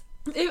penis.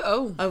 Ew,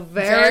 oh, a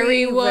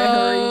very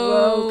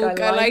woke.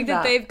 I like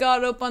that they've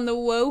got up on the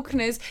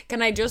wokeness.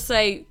 Can I just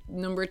say,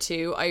 number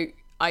 2,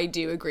 I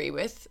do agree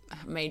with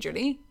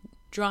majorly.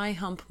 Dry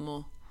hump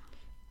more.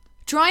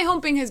 Dry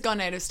humping has gone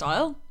out of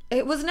style.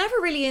 It was never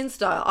really in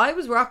style. I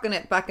was rocking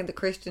it back in the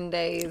Christian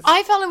days.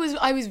 I felt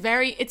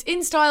it's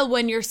in style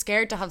when you're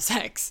scared to have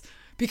sex.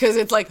 Because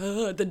it's like,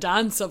 the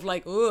dance of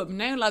like,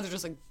 now lads are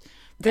just like,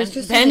 there's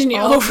just bending you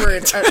over.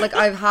 Like,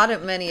 I've had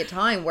it many a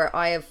time where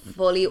I have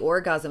fully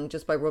orgasmed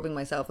just by rubbing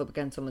myself up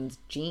against someone's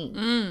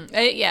jean.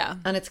 Yeah.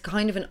 And it's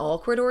kind of an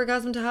awkward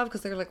orgasm to have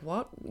because they're like,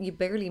 what? You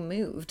barely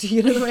moved.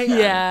 You know the way?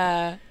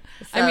 Yeah.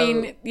 So, I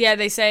mean, yeah,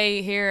 they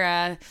say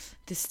here,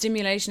 the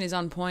stimulation is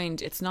on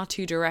point. It's not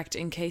too direct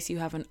in case you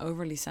have an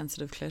overly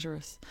sensitive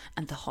clitoris.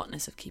 And the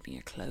hotness of keeping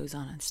your clothes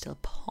on and still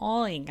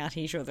pawing at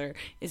each other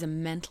is a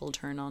mental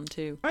turn on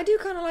too. I do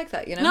kind of like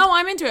that, you know? No,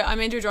 I'm into it. I'm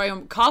into a dry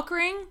hump. Cock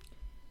ring?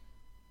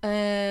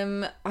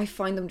 I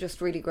find them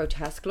just really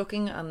grotesque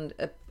looking and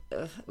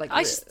like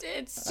it's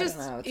just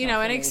know, it's you not know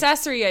for an me.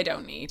 accessory I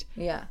don't need.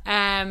 Yeah.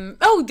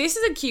 Oh, this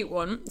is a cute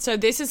one. So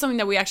this is something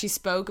that we actually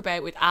spoke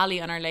about with Ali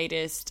on our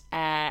latest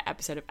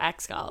episode of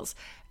X-Gals,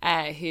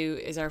 who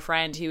is our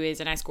friend who is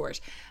an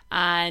escort,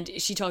 and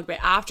she talked about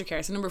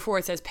aftercare. So number 4,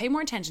 it says pay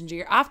more attention to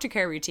your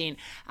aftercare routine.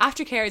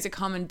 Aftercare is a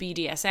common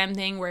BDSM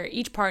thing where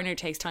each partner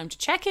takes time to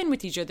check in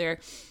with each other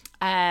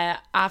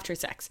after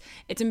sex.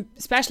 It's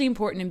especially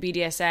important in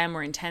BDSM,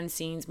 where intense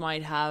scenes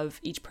might have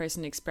each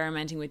person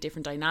experimenting with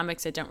different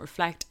dynamics that don't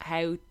reflect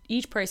how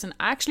each person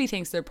actually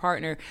thinks their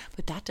partner,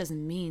 but that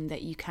doesn't mean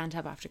that you can't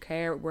have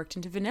aftercare worked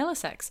into vanilla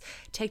sex.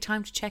 Take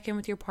time to check in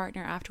with your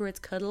partner afterwards,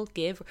 cuddle,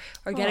 give,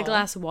 or get a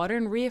glass of water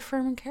and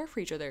reaffirm and care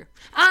for each other.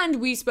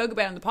 And we spoke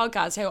about on the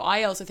podcast how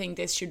I also think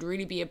this should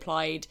really be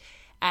applied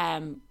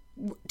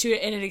to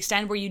in an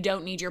extent where you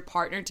don't need your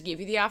partner to give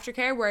you the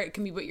aftercare, where it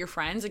can be with your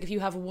friends. Like if you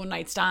have a one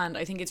night stand,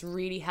 I think it's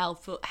really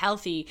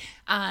healthy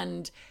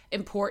and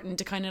important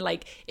to kind of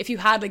like, if you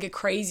had like a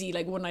crazy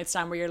like one night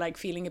stand where you're like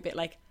feeling a bit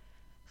like,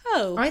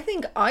 oh, I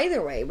think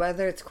either way,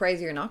 whether it's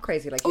crazy or not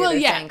crazy, like you're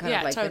saying kind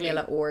of like totally.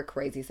 vanilla or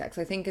crazy sex,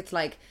 I think it's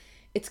like,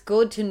 it's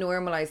good to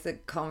normalize the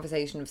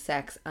conversation of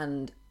sex.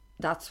 And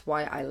that's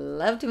why I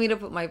love to meet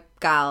up with my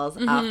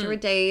gals after a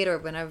date,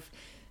 or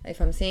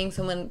if I'm seeing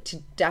someone, to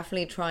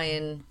definitely try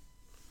and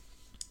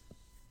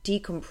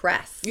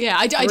decompress. Yeah,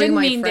 I didn't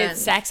mean that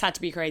sex had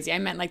to be crazy. I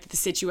meant like the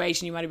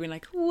situation, you might have been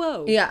like,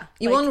 whoa. Yeah,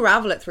 you like,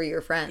 unravel it through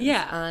your friends.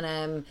 Yeah.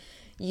 And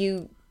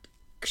you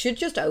should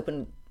just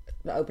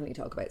openly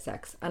talk about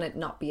sex and it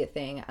not be a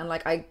thing. And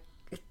like,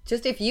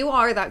 if you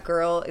are that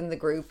girl in the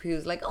group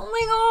who's like, oh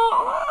my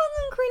god,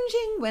 I'm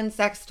cringing when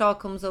sex talk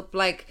comes up,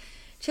 like,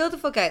 chill the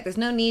fuck out. There's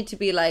no need to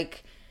be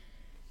like,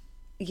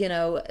 you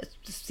know,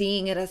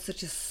 seeing it as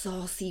such a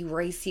saucy,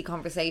 racy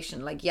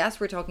conversation. Like,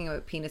 yes, we're talking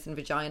about penis and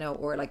vagina,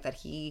 or like that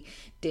he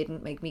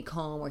didn't make me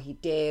come, or he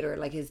did, or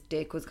like his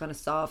dick was kind of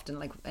soft, and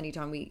like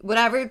anytime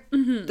whatever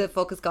the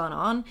fuck has gone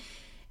on,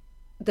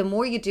 the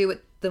more you do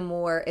it, the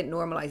more it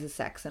normalizes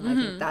sex. And I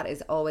think that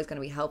is always going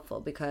to be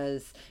helpful,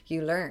 because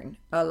you learn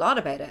a lot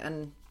about it,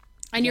 and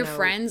your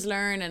friends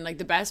learn. And like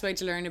the best way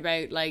to learn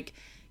about, like,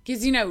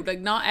 because, you know,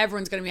 like not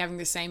everyone's going to be having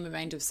the same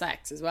amount of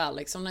sex as well.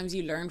 Like sometimes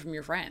you learn from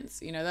your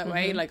friends, you know, that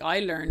way. Like I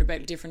learned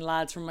about different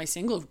lads from my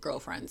single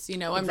girlfriends, you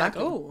know. I'm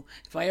Exactly. like, oh,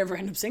 if I ever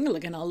end up single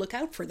again, I'll look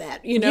out for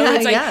that, you know.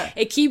 It's like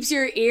it keeps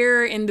your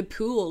ear in the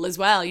pool as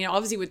well, you know.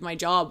 Obviously with my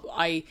job,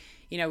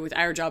 you know, with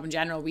our job in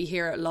general, we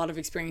hear a lot of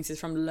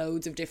experiences from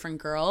loads of different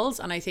girls.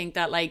 And I think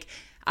that like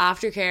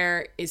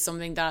aftercare is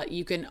something that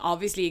you can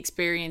obviously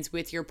experience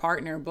with your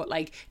partner, but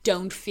like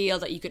don't feel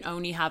that you can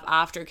only have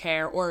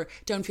aftercare, or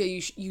don't feel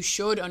you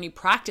should only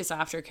practice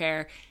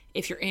aftercare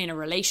if you're in a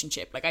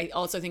relationship. Like I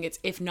also think it's,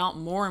 if not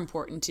more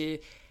important, to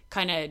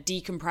kind of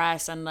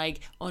decompress and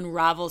like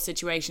unravel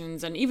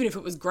situations. And even if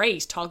it was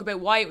great, talk about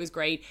why it was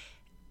great.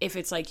 If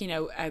it's like, you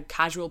know, a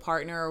casual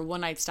partner or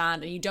one night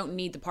stand and you don't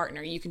need the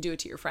partner, you can do it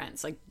to your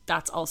friends. Like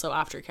that's also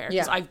aftercare,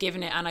 because I've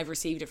given it and I've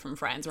received it from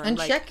friends where and I'm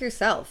like, check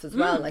yourself as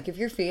well. Like if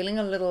you're feeling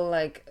a little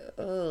like,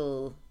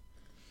 oh,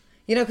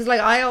 you know, because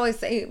like I always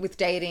say with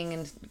dating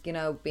and, you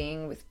know,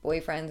 being with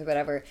boyfriends or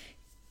whatever,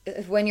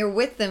 when you're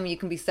with them, you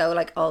can be so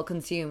like all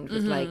consumed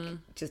with like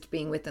just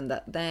being with them,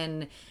 that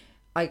then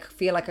I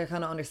feel like I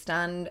kind of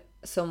understand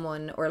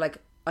someone, or like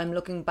I'm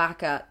looking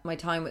back at my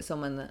time with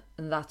someone,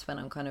 and that's when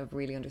I'm kind of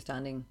really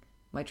understanding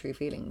my true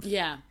feelings.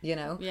 Yeah. You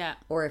know? Yeah.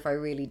 Or if I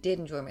really did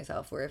enjoy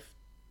myself, or if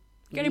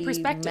getting we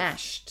perspective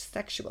meshed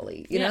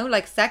sexually. You know?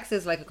 Like sex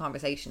is like a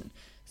conversation.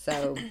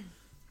 So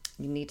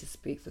you need to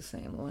speak the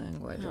same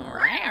language.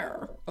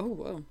 Oh,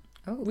 whoa.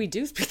 Oh, we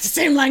do speak the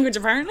same language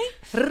apparently.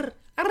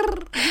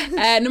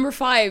 Number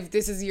 5,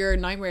 this is your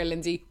nightmare,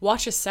 Lindsay.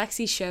 Watch a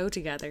sexy show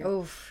together.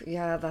 Oh,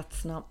 yeah,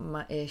 that's not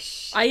my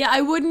ish. I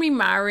wouldn't be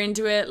mad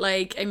into it.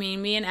 Like, I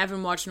mean, me and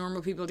Evan watched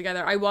Normal People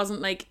together. It wasn't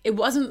like,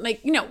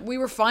 you know, we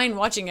were fine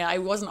watching it. I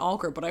wasn't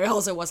awkward, but I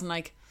also wasn't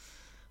like,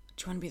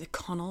 do you want to be the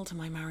Connell to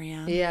my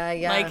Marianne? Yeah.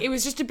 Like, it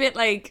was just a bit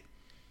like,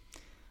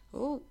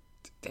 oh,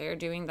 they're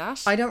doing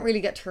that. I don't really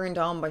get turned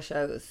on by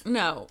shows.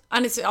 No.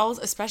 And it's all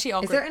especially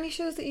awkward. Is there any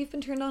shows that you've been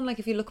turned on? Like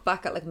if you look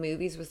back at like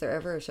movies, was there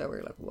ever a show where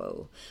you're like,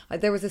 whoa?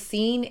 There was a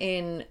scene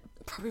in...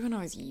 Probably when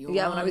I was young.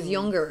 Yeah, when I was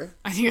younger.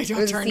 I think I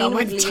got turned on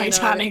by the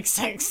Titanic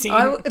sex scene.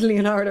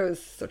 Leonardo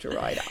is such a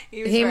ride.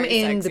 He was Him very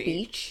in sexy. the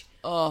beach.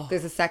 Oh.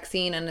 There's a sex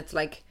scene and it's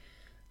like,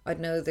 I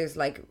don't know, there's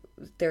like,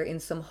 they're in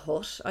some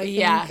hut, I think.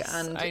 Yes,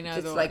 and I know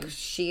it's the like one.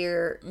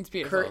 sheer It's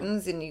beautiful.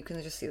 curtains and you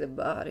can just see the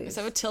bodies. Is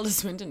that with Tilda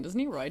Swinton? Doesn't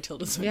he ride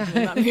Tilda Swinton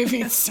in that movie?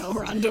 It's so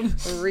random.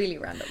 Really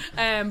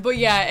random. But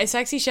yeah, a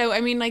sexy show.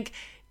 I mean, like,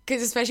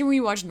 because especially when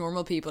we watched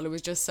Normal People, it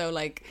was just so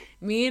like,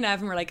 me and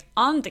Evan were like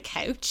on the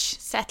couch,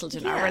 settled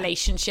in our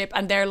relationship,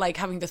 and they're like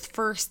having the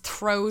first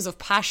throes of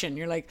passion.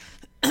 You're like,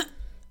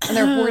 And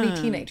they're horny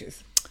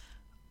teenagers.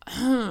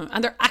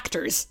 and they're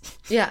actors.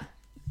 Yeah.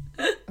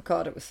 Oh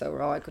God, it was so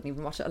raw. I couldn't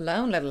even watch it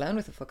alone, let alone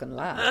with a fucking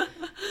lad.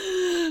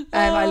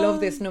 I love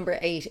this number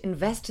 8.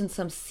 Invest in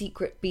some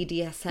secret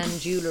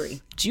BDSM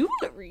jewelry.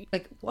 Jewelry.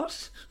 Like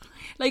what?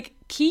 Like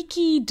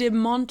Kiki de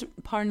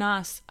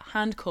Montparnasse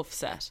handcuff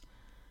set.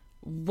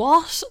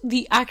 What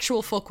the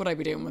actual fuck would I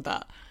be doing with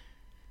that?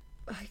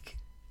 Like,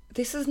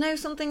 this is now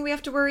something we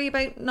have to worry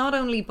about. Not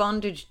only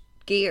bondage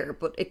gear,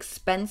 but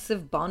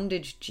expensive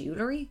bondage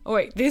jewelry. Oh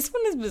wait, this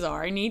one is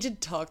bizarre. I need to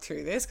talk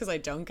through this because I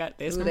don't get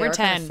this. Ooh, Number they are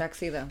 10. kind of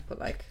sexy though, but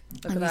like,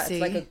 look Let at me that. see.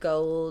 It's like a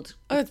gold.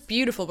 Oh, it's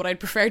beautiful, but I'd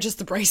prefer just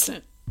the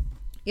bracelet.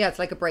 Yeah, it's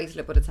like a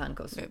bracelet, but it's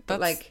handcuffs. But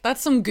like,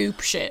 That's some goop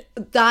shit.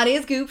 that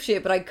is goop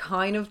shit. But I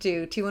kind of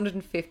do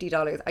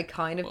 $250. I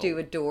kind of do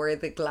adore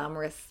the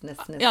glamorousness.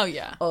 Oh,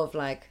 yeah. Of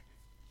like,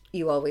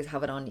 you always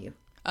have it on you.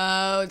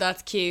 Oh,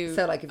 that's cute.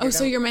 So, like, if oh, you're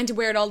so going- you're meant to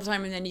wear it all the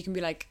time, and then you can be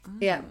like,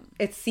 Yeah,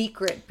 it's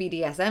secret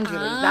BDSM jewelry.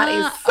 That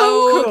is so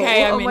oh, cool.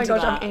 okay, I'm oh my into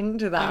gosh, that. I'm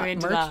into that. I'm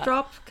into Merch that.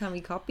 drop. Can we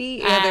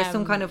copy? Yeah, there's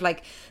some kind of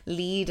like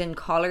lead and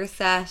collar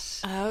set.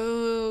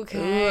 okay,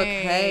 Ooh,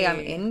 okay, I'm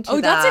into Oh,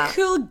 that. that's a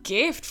cool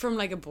gift from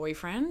like a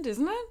boyfriend,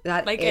 isn't it?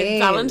 That like is. a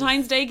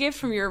Valentine's Day gift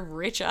from your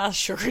rich ass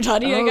sugar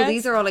daddy. I Oh, guess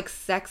these are all like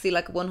sexy,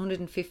 like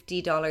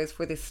 $150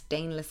 for this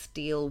stainless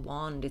steel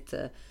wand. It's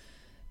a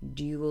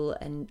dual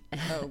and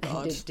oh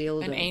god, ended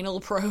dildo. an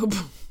anal probe.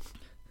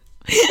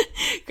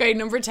 Okay,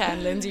 number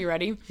 10, Lindsay, you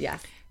ready?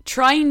 Yes.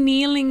 Try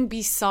kneeling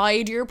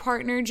beside your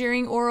partner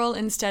during oral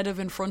instead of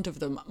in front of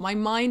them. My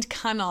mind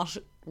cannot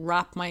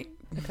wrap my...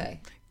 Okay.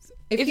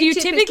 If you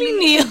typically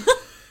kneel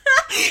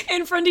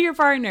in front of your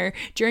partner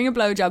during a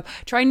blowjob,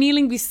 try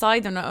kneeling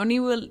beside them. Not only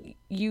will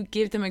you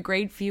give them a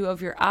great view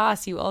of your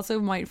ass, you also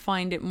might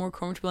find it more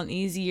comfortable and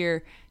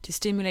easier to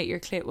stimulate your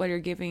clit while you're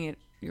giving it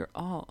your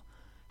all.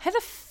 How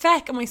the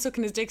feck am I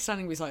sucking his dick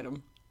standing beside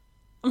him?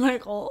 I'm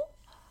like, oh,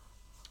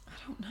 I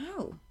don't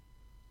know.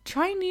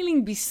 try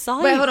kneeling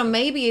beside. Wait, hold on.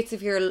 Maybe it's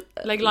if you're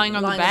like lying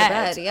on the on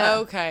bed. yeah.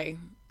 Okay,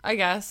 I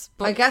guess.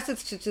 But I guess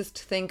it's to just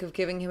think of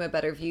giving him a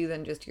better view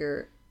than just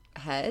your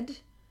head.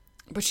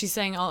 But she's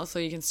saying also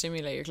you can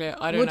stimulate your clit.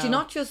 I don't know. Would you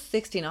not just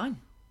 69?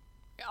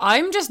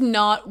 I'm just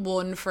not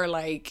one for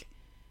like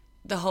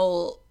the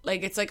whole,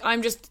 like, it's like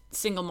I'm just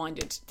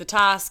single-minded. The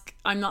task,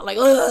 I'm not like,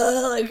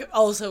 ugh, like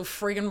also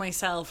frigging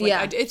myself. Like,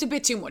 Yeah. it's a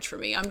bit too much for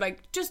me. I'm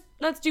like, just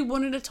let's do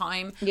one at a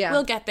time. Yeah.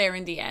 We'll get there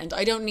in the end.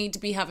 I don't need to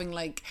be having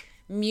like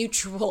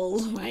mutual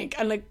like,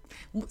 and like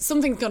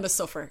something's gonna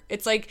suffer.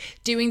 It's like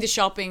doing the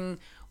shopping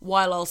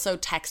while also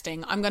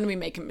texting. I'm gonna be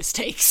making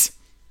mistakes.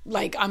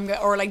 Like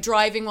or like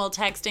driving while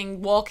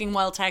texting, walking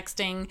while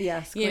texting.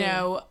 Yes, you queen.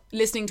 know,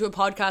 listening to a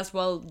podcast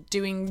while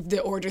doing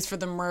the orders for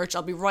the merch.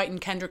 I'll be writing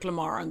Kendrick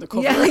Lamar on the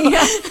cover.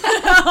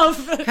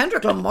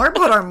 Kendrick Lamar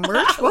put our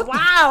merch. What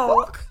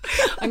Wow.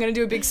 I'm gonna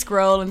do a big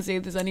scroll and see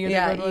if there's any other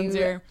Yeah, good ones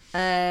here.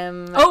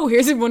 Oh, Oh,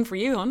 here's a one for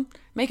you, hon.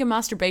 Make a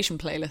masturbation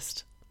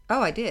playlist.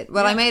 I did.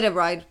 Well, I made a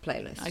ride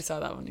playlist. I saw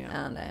that one,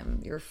 yeah.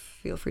 And you're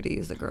feel free to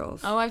use the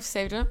girls. Oh, I've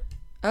saved it.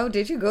 Oh,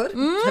 did you? Good.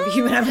 Have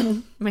you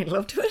ever made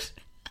love to it?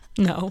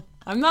 No.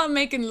 I'm not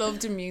making love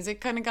to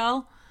music kind of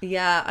gal.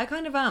 Yeah, I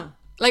kind of am.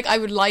 Like, I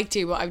would like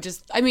to, but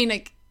I mean,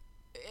 like,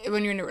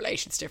 when you're in a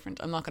relation, it's different.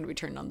 I'm not going to be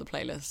turned on the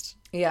playlist.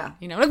 Yeah.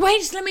 You know, like, wait,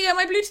 just let me get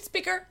my Bluetooth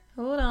speaker.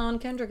 Hold on,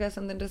 Kendrick has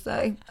something to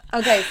say.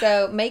 Okay,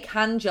 so make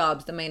hand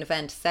jobs the main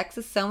event. Sex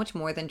is so much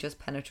more than just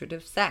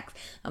penetrative sex.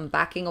 I'm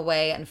backing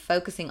away and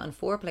focusing on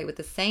foreplay with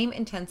the same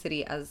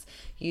intensity as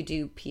you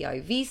do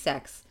PIV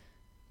sex.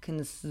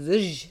 Can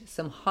zhuzh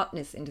some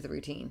hotness into the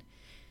routine.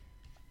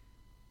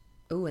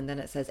 Oh, and then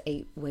it says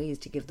 8 ways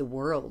to give the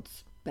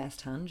world's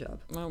best hand job.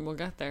 Well, we'll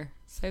get there.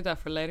 Save that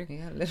for later.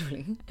 Yeah,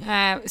 literally.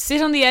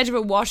 Sit on the edge of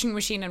a washing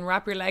machine and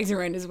wrap your legs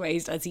around his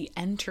waist as he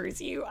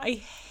enters you.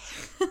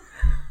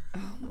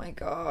 Oh my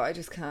god, I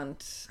just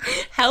can't.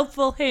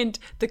 Helpful hint: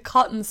 the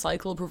cotton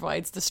cycle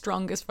provides the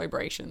strongest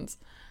vibrations.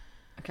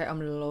 Okay,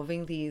 I'm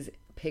loving these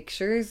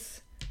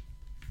pictures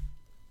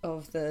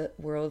of the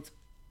world's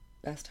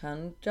best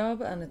hand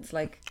job, and it's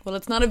like, Well,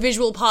 it's not a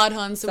visual pod,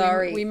 hun, so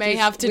sorry, we may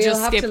just- have to we'll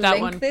just have skip to that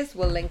link one. this.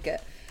 We'll link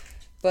it.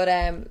 But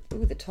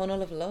ooh, the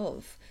tunnel of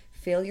love.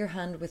 Fill your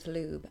hand with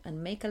lube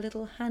and make a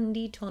little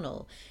handy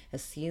tunnel.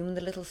 Assume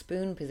the little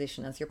spoon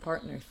position as your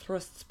partner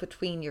thrusts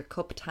between your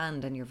cupped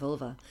hand and your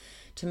vulva.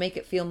 To make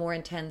it feel more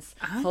intense,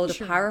 hold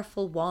a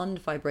powerful wand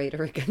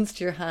vibrator against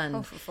your hand.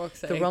 Oh, for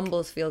fuck's The sake.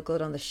 rumbles feel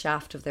good on the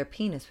shaft of their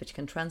penis, which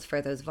can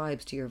transfer those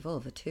vibes to your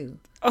vulva too.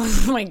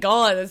 Oh my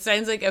god, it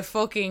sounds like a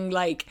fucking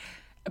like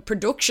a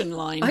production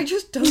line. I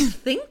just don't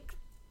think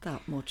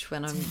that much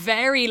when I'm...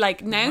 Very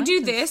like, now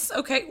do this.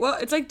 Okay, well,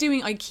 it's like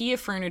doing IKEA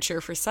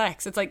furniture for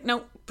sex. It's like,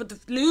 no, put the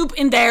lube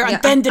in there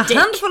and then the a dick.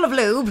 handful of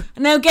lube.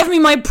 Now give me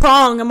my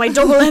prong and my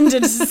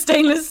double-ended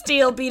stainless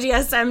steel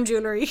BDSM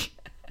jewellery.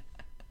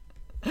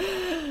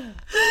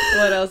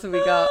 What else have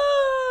we got?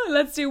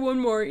 Let's do one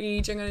more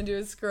each. I'm going to do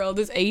a scroll.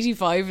 There's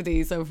 85 of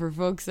these, so for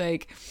fuck's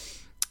sake.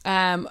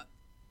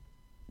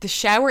 The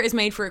shower is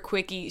made for a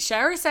quickie.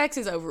 Shower sex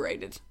is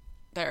overrated.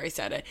 There, I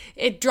said it.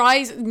 It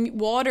dries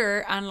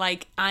water, and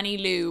like any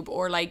lube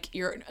or like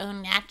your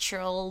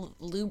unnatural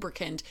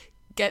lubricant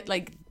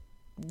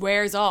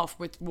wears off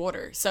with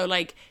water. So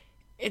like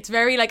It's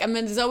very like, I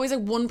mean, there's always like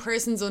one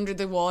person's under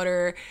the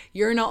water,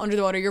 you're not under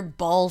the water, you're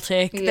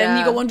Baltic. Then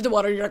you go under the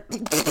water, you're like...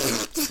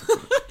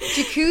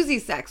 Jacuzzi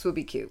sex would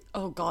be cute.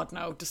 Oh God,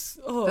 no. Just,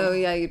 Oh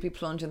yeah, you'd be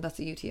plunging. That's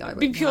a UTI.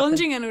 Be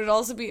plunging, and it would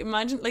also be,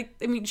 imagine, like,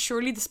 I mean,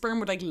 surely the sperm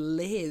would like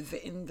live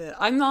in the...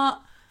 I'm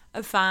not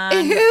a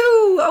fan. Ew!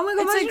 Oh my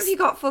God, It's imagine like- if you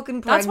got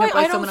fucking That's pregnant why by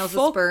I don't someone else's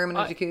fuck, sperm in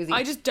a jacuzzi.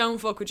 I just don't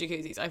fuck with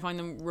jacuzzis. I find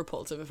them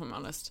repulsive, if I'm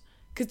honest.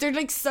 Because they're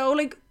like so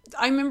like,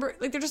 I remember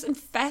like they're just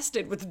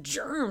infested with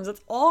germs.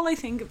 That's all I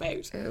think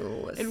about.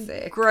 Ew, It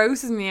sick.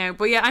 grosses me out.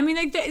 But yeah, I mean,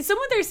 like some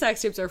of their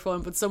sex tips are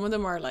fun, but some of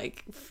them are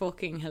like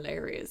fucking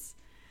hilarious.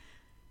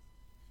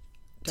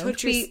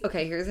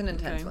 Okay, here's an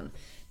intense one.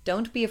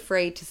 Don't be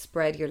afraid to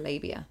spread your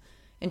labia.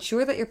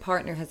 Ensure that your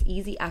partner has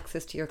easy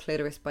access to your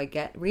clitoris by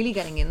really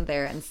getting in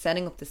there and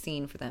setting up the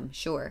scene for them.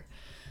 Sure.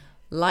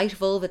 Light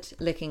vulva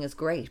licking is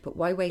great, but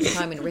why waste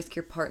time and risk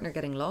your partner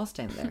getting lost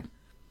down there?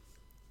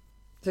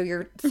 So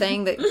you're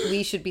saying that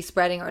we should be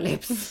spreading our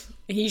lips?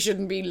 He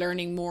shouldn't be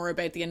learning more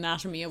about the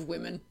anatomy of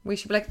women. We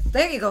should be like,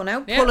 there you go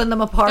now, Yeah. pulling them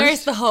apart.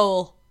 There's the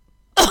hole.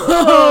 So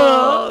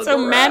gross.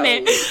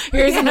 meme.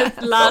 Here's the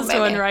last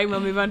so one, meme. right? We'll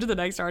move on to the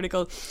next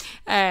article.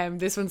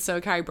 This one's so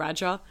Carrie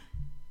Bradshaw.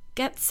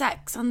 Get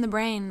sex on the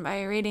brain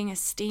by reading a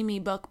steamy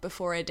book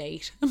before a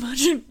date.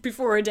 Imagine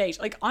before a date.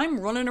 Like, I'm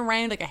running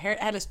around like a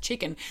headless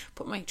chicken,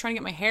 trying to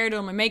get my hair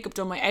done, my makeup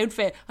done, my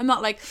outfit. I'm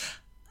not like,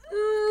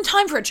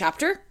 time for a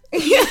chapter.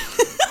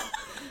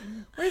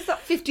 Where's that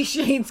 50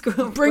 Shades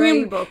Grey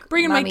Bringing book?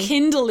 my Mammy?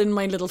 Kindle in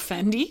my little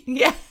Fendi.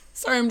 Yeah.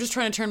 Sorry, I'm just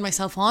trying to turn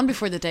myself on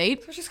before the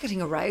date. We're just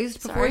getting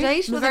aroused before Sorry. a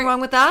date. I'm Nothing very-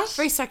 wrong with that.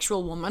 Very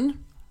sexual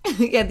woman.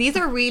 Yeah, these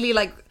are really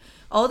like,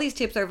 all these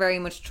tips are very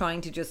much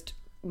trying to just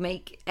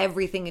make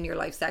everything in your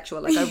life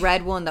sexual. Like I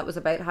read one that was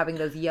about having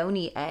those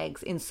yoni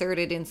eggs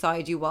inserted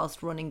inside you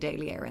whilst running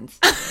daily errands.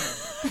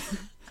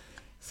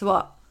 So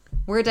what?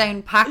 We're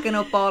down packing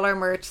up all our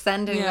merch,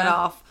 sending it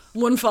off.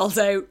 One falls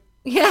out.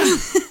 Yeah.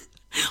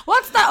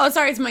 What's that? Oh,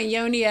 sorry, it's my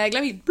yoni egg.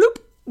 Let me bloop.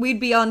 We'd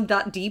be on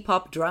that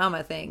Depop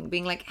drama thing,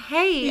 being like,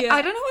 hey, Yeah.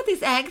 I don't know what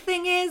this egg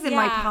thing is in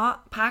my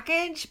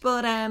package,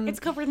 but It's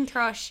covered in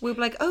thrush. we'd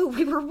be like, oh,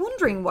 we were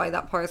wondering why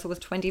that parcel was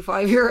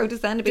 €25 to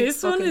send a big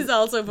This one fucking is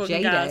also fucking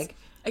jade gas. egg.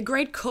 A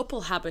great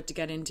couple habit to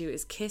get into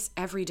is kiss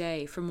every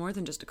day for more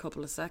than just a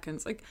couple of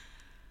seconds. Like,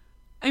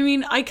 I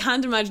mean, I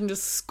can't imagine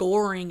just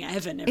scoring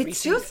Evan every It's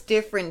single... just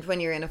different when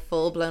you're in a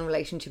full-blown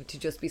relationship to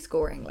just be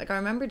scoring. Like, I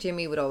remember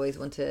Jimmy would always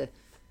want to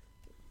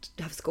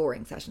have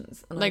scoring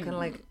sessions. And Like- I'm kind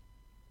of like,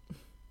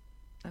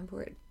 I'm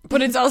bored.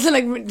 But it's also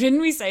like, didn't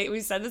we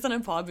said this on a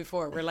pod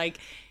before, where like,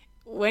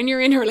 when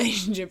you're in a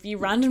relationship, you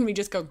randomly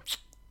just go...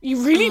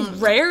 You really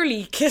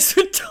rarely kiss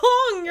with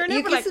tongue. You're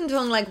You never kiss like... in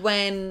tongue like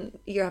when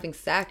you're having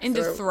sex. in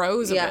the or-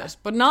 throes of yeah. it,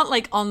 but not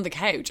like on the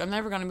couch. I'm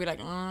never going to be like,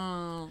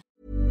 oh.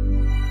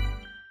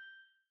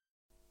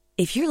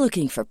 If you're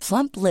looking for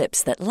plump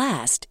lips that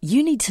last,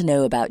 you need to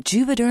know about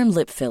Juvederm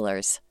lip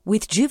fillers.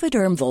 With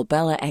Juvederm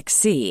Volbella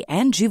XC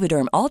and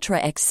Juvederm Ultra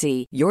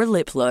XC, your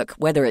lip look,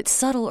 whether it's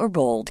subtle or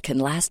bold, can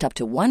last up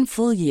to 1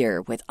 full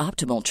year with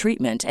optimal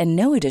treatment and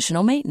no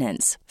additional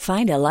maintenance.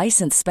 Find a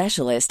licensed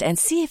specialist and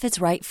see if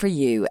it's right for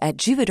you at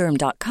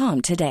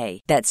Juvederm.com today.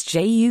 That's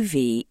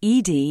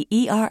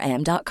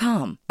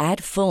JUVEDERM.com.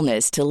 Add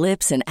fullness to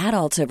lips in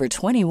adults over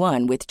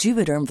 21 with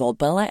Juvederm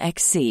Volbella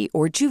XC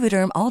or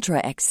Juvederm Ultra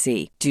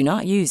XC. Do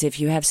not use if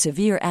you have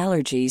severe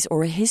allergies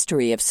or a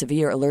history of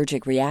severe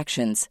allergic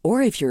reactions,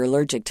 or if you're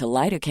allergic to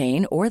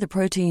lidocaine or the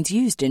proteins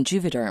used in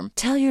Juvederm.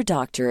 Tell your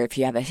doctor if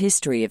you have a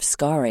history of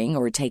scarring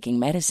or taking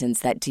medicines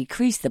that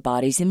decrease the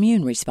body's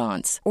immune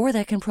response or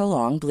that can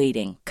prolong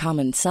bleeding.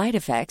 Common side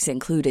effects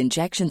include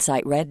injection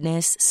site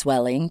redness,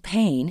 swelling,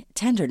 pain,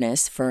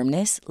 tenderness,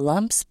 firmness,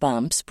 lumps,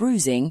 bumps,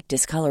 bruising,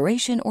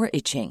 discoloration, or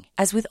itching.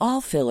 As with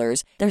all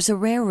fillers, there's a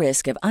rare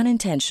risk of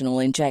unintentional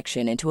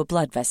injection into a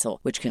blood vessel,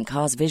 which can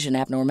cause vision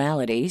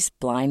abnormalities,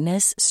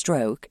 blindness,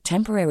 stroke,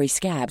 temporary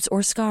scabs,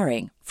 or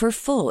scarring. For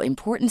full,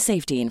 important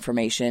safety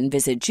information,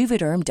 visit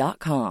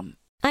Juvederm.com.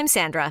 I'm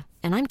Sandra,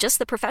 and I'm just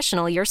the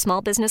professional your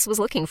small business was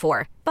looking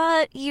for.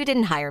 But you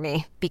didn't hire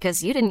me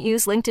because you didn't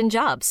use LinkedIn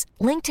Jobs.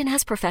 LinkedIn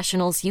has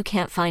professionals you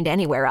can't find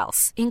anywhere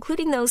else,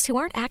 including those who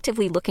aren't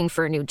actively looking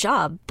for a new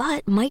job,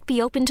 but might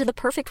be open to the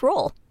perfect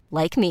role,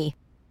 like me.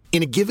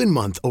 In a given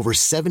month, over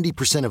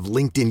 70% of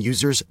LinkedIn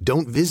users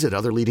don't visit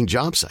other leading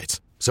job sites.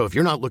 So if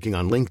you're not looking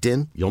on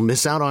LinkedIn, you'll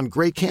miss out on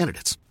great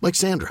candidates like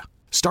Sandra.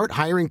 Start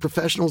hiring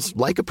professionals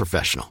like a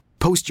professional.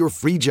 Post your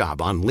free job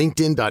on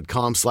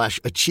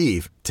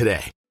linkedin.com/achieve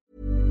today.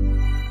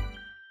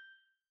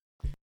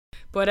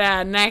 But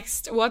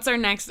what's our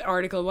next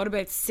article? What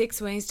about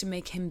 6 ways to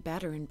make him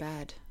better in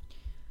bed?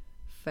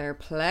 Fair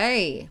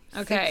play.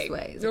 Okay, 6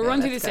 ways. we'll Okay,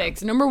 run through the let's go.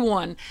 6. Number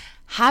 1,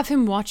 have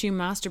him watch you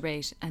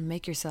masturbate and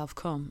make yourself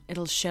come.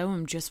 It'll show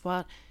him just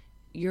what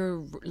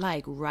you're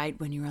like right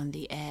when you're on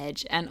the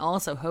edge, and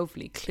also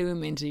hopefully clue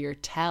him into your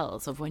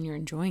tells of when you're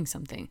enjoying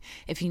something.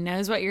 If he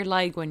knows what you're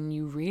like when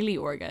you really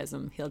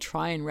orgasm, he'll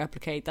try and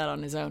replicate that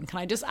on his own. Can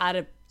I just add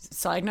a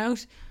side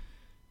note?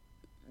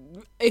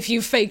 If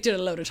you faked it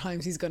a load of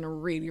times, he's going to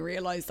really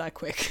realise that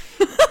quick.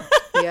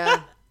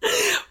 Yeah.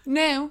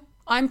 Now,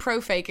 I'm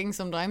pro faking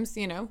sometimes,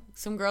 you know.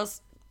 Some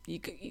girls,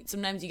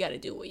 sometimes you got to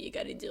do what you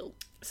got to do.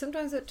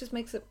 Sometimes it just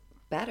makes it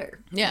better.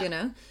 Yeah. You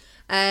know?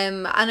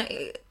 And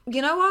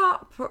you know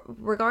what?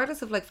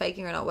 Regardless of like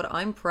faking or not, what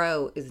I'm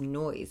pro is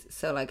noise.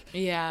 So like,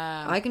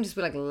 Yeah. I can just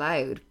be like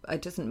loud.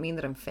 It doesn't mean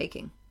that I'm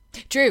faking.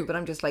 True. But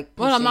I'm just like,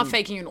 well, I'm not pushing-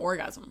 faking an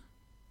orgasm.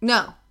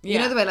 No. You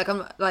Yeah. know the way, like,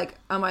 I'm like,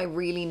 am I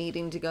really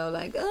needing to go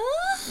like,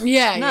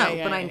 Yeah, no,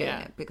 yeah, but I'm doing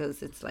yeah. it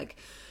because it's like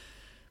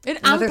It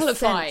another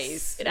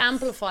amplifies. sense. It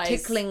amplifies.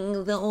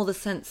 tickling all the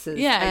senses.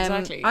 Yeah,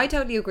 exactly. I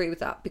totally agree with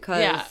that because,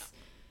 Yeah.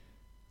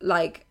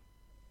 like,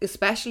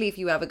 especially if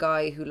you have a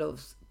guy who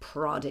loves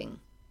prodding,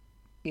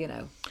 you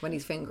know, when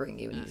he's fingering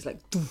you and he's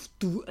like, doof,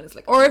 doof, and it's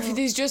like, Or if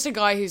there's just a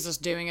guy who's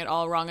just doing it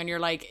all wrong and you're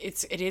like,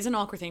 it is an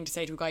awkward thing to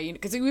say to a guy.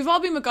 Because we've all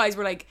been with guys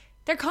where like,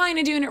 they're kind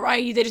of doing it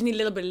right, they just need a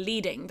little bit of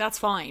leading. That's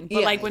fine. But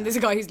Yeah, like when yeah. there's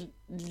a guy who's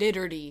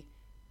literally,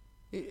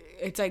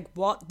 it's like,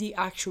 what the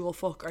actual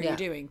fuck are Yeah. you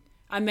doing?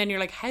 And then you're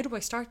like, how do I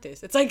start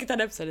this? It's like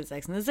that episode of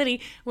Sex and the City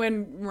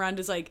when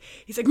Miranda's like,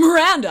 he's like,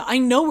 Miranda, I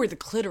know where the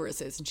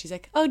clitoris is. And she's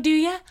like, oh, do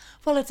you?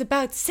 Well, it's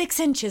about 6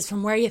 inches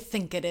from where you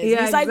think it is. Yeah,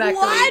 and he's like, exactly.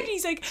 what?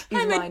 He's like,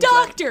 I'm a mind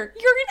blown. doctor.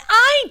 You're an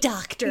eye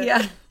doctor.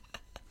 yeah.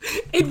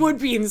 It would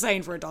be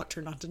insane for a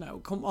doctor not to know.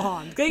 Come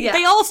on. They, Yeah.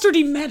 they all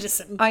study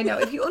medicine. I know.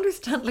 If you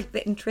understand like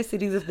the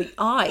intricacies of the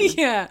eye,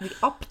 Yeah. the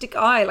optic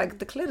eye, like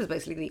the clit is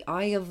basically the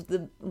eye of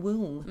the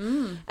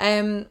womb.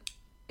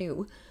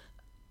 Ew.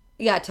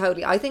 Yeah,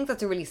 totally. I think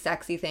that's a really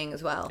sexy thing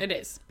as well. It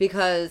is.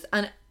 Because,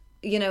 and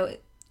you know,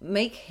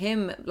 make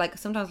him like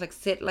sometimes like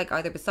sit like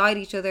either beside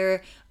each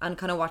other and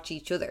kind of watch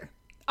each other.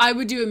 I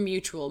would do a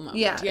mutual moment.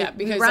 Yeah, Yeah, it'd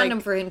be because random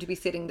like, for him to be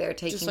sitting there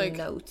taking like-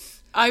 notes,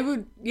 I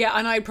would, yeah,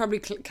 and I'd probably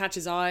catch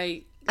his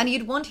eye. and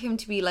you'd want him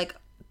to be like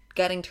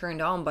getting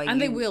turned on by you, And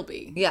they will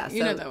be. Yeah,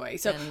 You know so that way.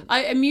 So then-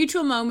 a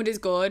mutual moment is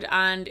good,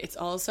 and it's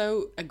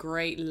also a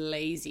great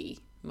lazy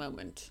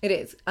moment. It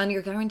is, and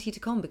you're guaranteed to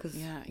come because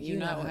Yeah, you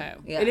know how.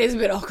 Yeah, It is a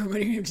bit awkward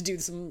when you have to do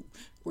some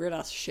weird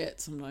ass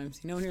shit sometimes.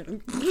 You know, when you're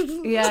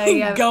like,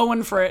 Yeah.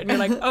 going for it, and you're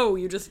like, oh,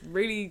 you just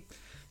really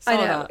saw I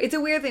know that. it's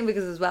a weird thing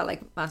because as well,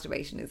 like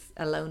masturbation is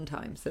alone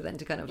time. So then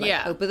to kind of like,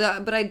 Yeah.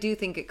 but I do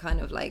think it kind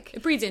of like,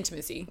 It breeds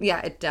intimacy. yeah,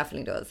 it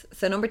definitely does.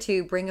 So number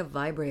 2, bring a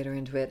vibrator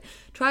into it.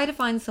 Try to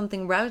find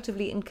something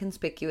relatively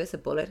inconspicuous, a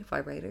bullet.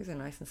 Vibrators are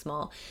nice and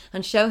small,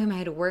 and show him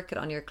how to work it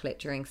on your clit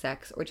during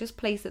sex, or just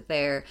place it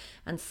there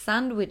and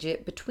sandwich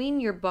it between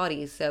your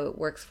bodies so it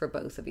works for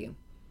both of you.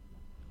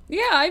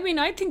 Yeah, I mean,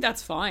 I think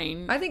that's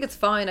fine. I think it's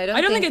fine. I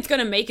don't think it's going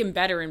to make him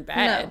better in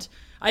bed. No.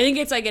 I think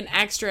it's like an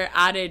extra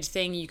added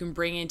thing you can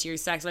bring into your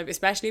sex life,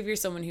 especially if you're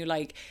someone who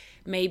like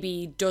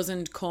maybe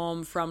doesn't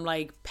come from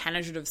like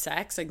penetrative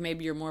sex. Like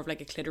maybe you're more of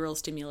like a clitoral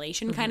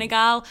stimulation kind of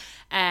gal.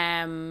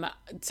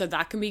 So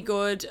that can be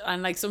good.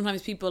 And like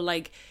sometimes people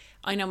like,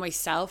 I know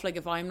myself, like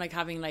if I'm like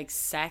having like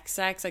sex,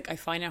 like I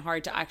find it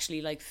hard to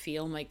actually like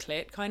feel my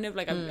clit kind of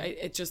like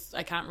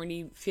I can't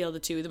really feel the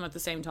two of them at the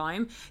same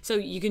time. So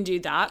you can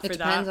do that It for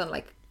depends that. on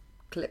like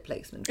clip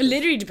placement. It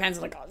literally depends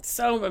on like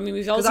I mean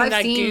we've all 'Cause seen I've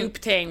that seen- goop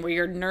thing where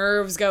your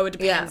nerves go.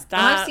 It Yeah, depends. and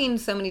That I've seen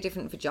so many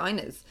different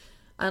vaginas,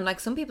 and like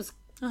some people's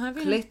have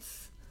you?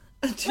 clits.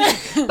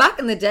 Back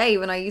in the day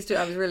when I was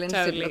really interested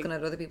Totally. in looking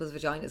at other people's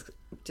vaginas.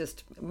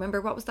 Just remember,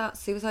 what was that?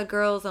 Suicide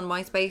Girls on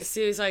MySpace.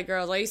 Suicide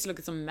Girls. I used to look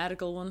at some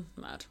medical one.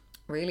 Mad.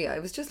 Really, I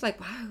was just like,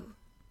 wow.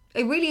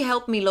 It really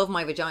helped me love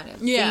my vagina.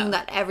 Yeah. Seeing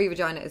that every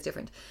vagina is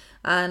different,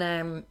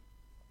 and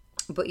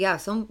but yeah,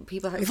 some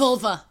people have.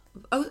 Vulva.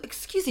 Oh,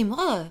 excuse me,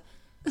 what?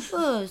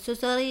 Oh, so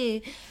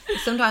sorry.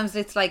 Sometimes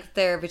it's like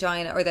their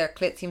vagina or their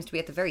clit seems to be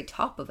at the very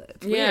top of it.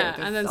 It's weird. Yeah,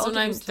 There's and then all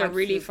sometimes different they're types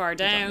really of far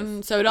down.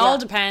 vaginas. So it all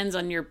depends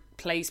on your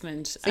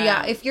placement. So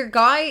yeah, if your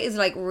guy is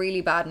like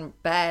really bad in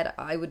bed,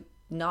 I would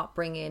not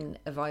bring in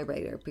a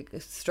vibrator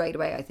because straight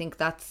away. I think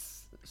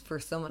that's for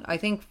someone. I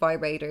think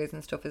vibrators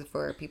and stuff is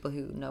for people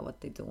who know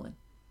what they're doing.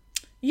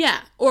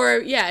 yeah, or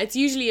yeah, it's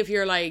usually if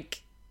you're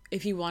like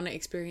if you want to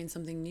experience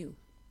something new.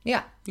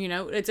 Yeah. You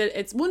know,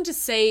 it's one to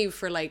save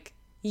for like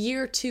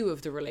year 2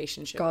 of the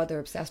relationship. God, they're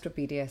obsessed with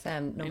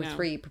BDSM. Number know.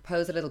 3,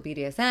 propose a little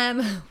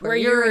BDSM Where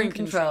you're in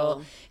control.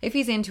 control. If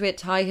he's into it,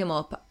 tie him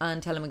up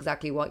and tell him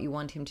exactly what you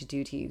want him to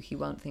do to you. He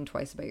won't think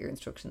twice about your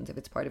instructions if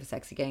it's part of a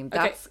sexy game.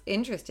 That's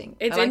interesting.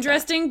 It's I like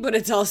interesting, but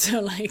it's also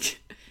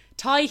like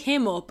tie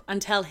him up and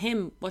tell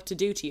him what to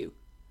do to you.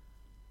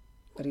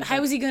 that.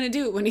 How is he going to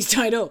do it when he's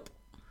tied up?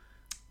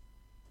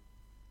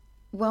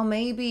 Well,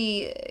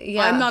 maybe,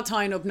 yeah. I'm not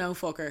tying up no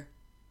fucker.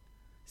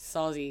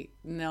 Sozzy.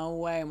 No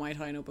way am I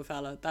tying up a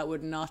fella. That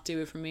would not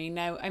do it for me.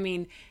 Now, I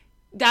mean,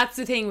 that's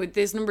the thing with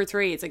this number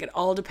 3. It's like it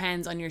all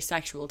depends on your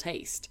sexual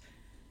taste.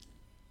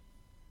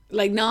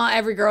 Like, not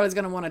every girl is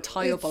going to want to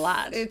tie up a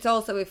lad. It's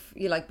also if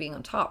you like being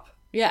on top.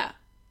 Yeah.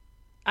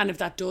 And if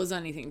that does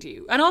anything to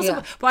you. And also,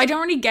 Yeah. but I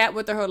don't really get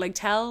what the whole, like,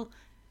 tell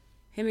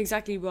him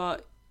exactly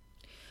what.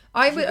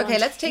 I would, okay,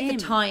 want let's take him.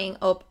 the tying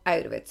up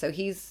out of it. So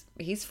he's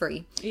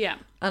free. Yeah.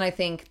 And I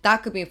think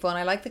that could be fun.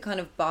 I like the kind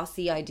of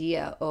bossy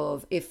idea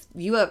of if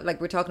you have, like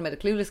we're talking about a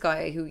clueless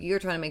guy who you're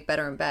trying to make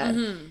better in bed.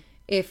 Mm-hmm.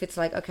 If it's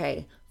like,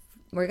 okay,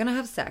 we're gonna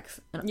have sex,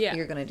 and Yeah.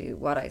 you're gonna do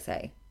what I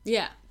say.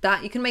 Yeah.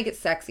 That you can make it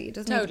sexy. It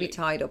doesn't have to be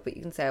Totally. tied up, but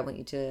you can say, I want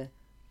you to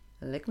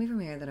lick me from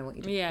here, then I want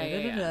you to Yeah,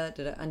 yeah,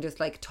 da-da-da-da-da-da, and just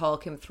like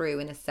talk him through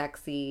in a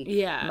sexy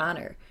Yeah.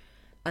 manner.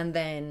 And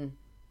then,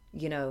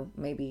 you know,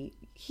 maybe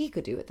he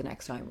could do it the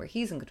next time where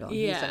he's in control and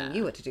he's Yeah. telling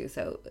you what to do.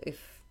 So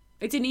if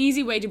It's an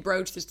easy way to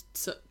broach this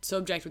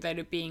subject without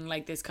it being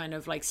like this kind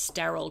of like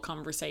sterile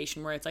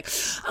conversation where it's like,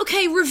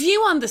 okay,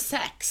 review on the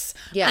sex.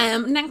 Yeah.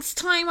 Next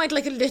time I'd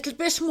like a little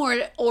bit more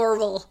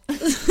oral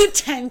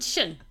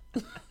attention.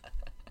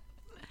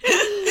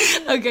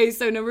 Okay,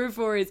 so number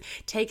 4 is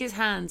take his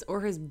hands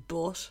or his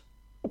butt.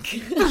 What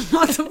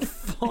the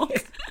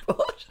fuck?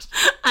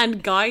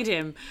 And guide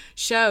him.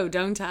 Show,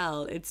 don't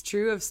tell. It's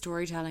true of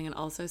storytelling and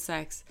also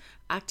sex.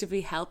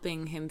 Actively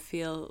helping him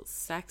feel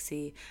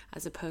sexy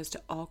as opposed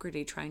to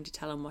awkwardly trying to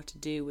tell him what to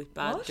do with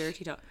bad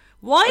dirty talk.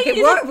 Why? okay, is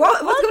it-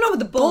 what's going on with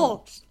the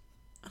butt?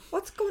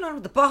 What's going on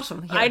with the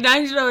bottom here? I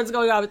need to know what's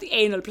going on with the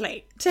anal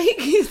plate. Take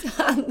his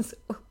hands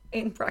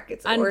in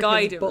brackets And or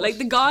guide his him. butt. Like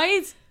the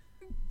guide's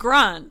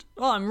grand.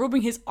 Oh, I'm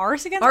rubbing his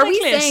arse against Are my we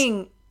clit.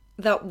 saying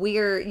that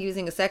we're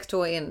using a sex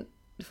toy and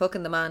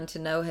fucking the man to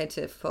know how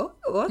to fuck?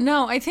 What?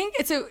 No, I think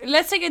it's a.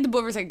 Let's take it the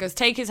buffer second because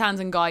take his hands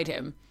and guide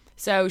him.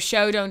 So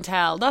show, don't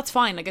tell. That's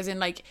fine. Like as in,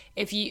 like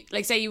if you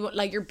like say you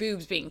like your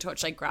boobs being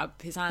touched, like grab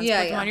his hands, Yeah,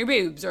 put them yeah. on your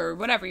boobs or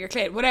whatever, your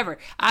clit, whatever.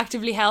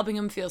 Actively helping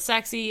him feel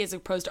sexy as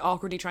opposed to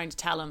awkwardly trying to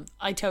tell him.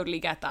 I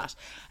totally get that.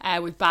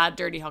 With bad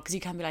dirty talk, because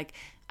you can be like,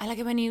 I like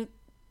it when you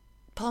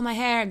pull my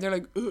hair, and they're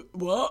like,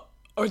 what?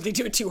 Or they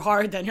do it too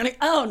hard. Then you're like,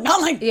 oh,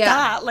 not like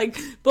that. Like,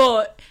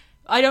 but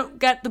I don't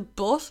get the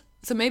butt.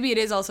 So maybe it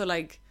is also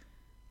like,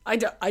 I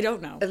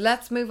don't know.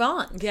 Let's move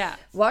on. Yeah.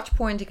 Watch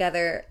porn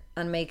together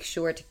and make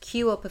sure to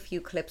queue up a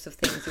few clips of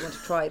things you want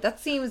to try. That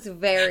seems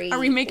very Are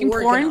we making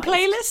porn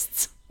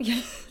organised.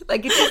 playlists?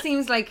 Like it just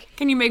seems like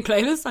Can you make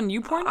playlists on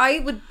YouPorn? I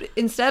would,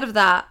 instead of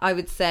that, I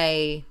would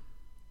say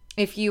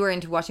if you were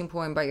into watching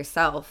porn by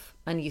yourself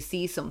and you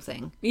see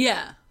something,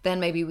 Yeah. then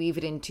maybe weave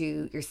it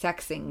into your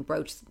sexting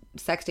broach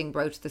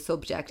the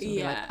subject and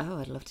Yeah. be like, oh,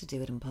 I'd love to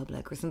do it in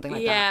public or something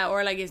like Yeah,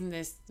 or like, isn't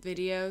this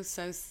video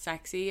so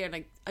sexy? Or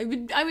like,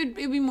 it'd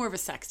be more of a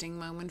sexting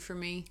moment for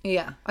me. that.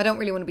 Yeah, I don't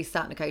really want to be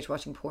sat on a couch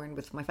watching porn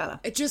with my fella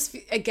It just,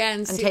 again,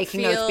 and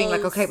taking notes, being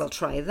like, okay, well,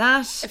 try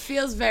that. It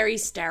feels very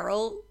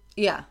sterile,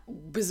 Yeah,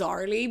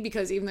 bizarrely,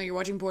 because even though you're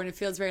watching porn, it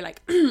feels very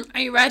like, are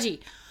you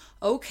ready?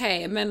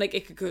 Okay, and then like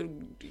it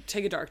could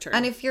take a dark turn.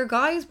 and if your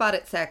guy is bad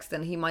at sex,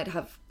 then he might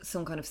have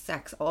some kind of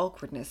sex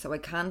awkwardness. So I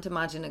can't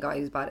imagine a guy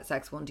who's bad at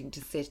sex wanting to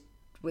sit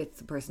with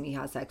the person he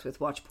has sex with,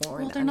 watch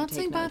porn. well, they're and not take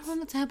saying bad notes.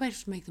 one. It's how about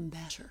just make them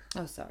better.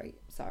 Oh, sorry,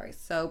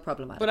 so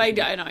problematic. But I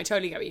know, I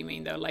totally get what you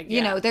mean, though. Like, you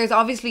yeah. know, there's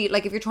obviously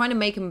like if you're trying to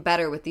make him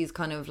better with these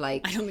kind of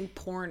like I don't think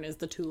porn is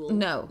the tool.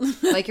 no,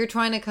 like you're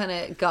trying to kind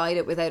of guide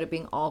it without it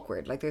being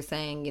awkward. Like they're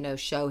saying, you know,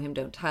 show him,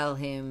 don't tell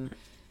him,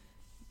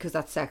 because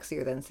that's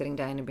sexier than sitting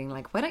down and being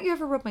like, why don't you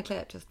ever rub my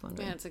clit? Just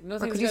wondering. Yeah, it's like Or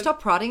nothing. could you stop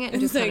prodding it and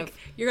It's just kind like of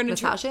you're gonna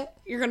massage it?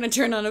 You're gonna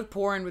turn on a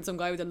porn with some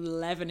guy with an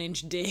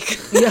 11-inch dick.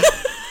 Yeah.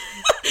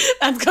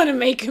 That's gonna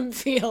make him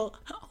feel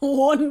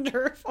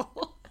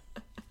wonderful.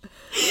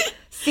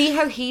 See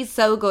how he's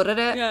so good at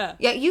it? Yeah.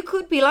 Yeah, you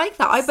could be like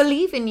that. I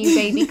believe in you,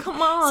 baby.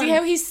 Come on. See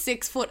how he's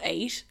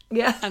 6'8"?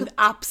 Yeah. And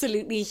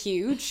absolutely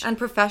huge. And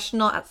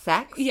professional at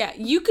sex. Yeah,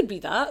 you could be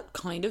that,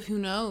 kind of. Who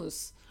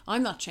knows?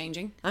 I'm not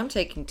changing. I'm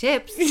taking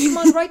tips. Come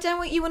on, write down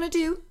what you want to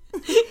do.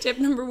 Tip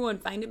number 1,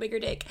 find a bigger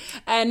dick.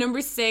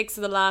 Number 6,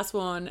 the last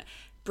one,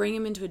 bring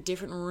him into a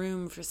different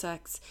room for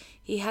sex.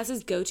 He has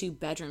his go-to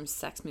bedroom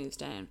sex moves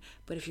down,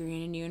 but if you're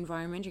in a new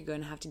environment, you're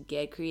going to have to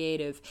get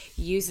creative.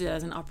 Use it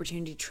as an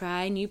opportunity to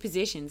try new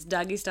positions,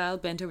 doggy style,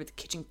 bent over the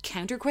kitchen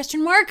counter,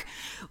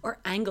 or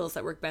angles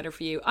that work better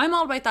for you. I'm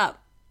all about that.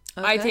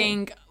 I Okay.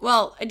 think,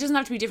 well, it doesn't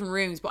have to be different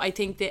rooms, but I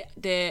think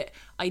the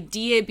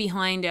idea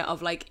behind it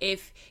of like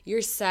if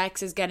your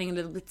sex is getting a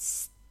little bit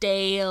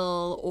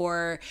stale,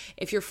 or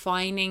if you're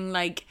finding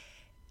like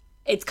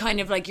it's kind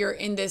of like you're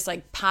in this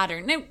like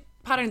pattern. Now,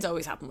 patterns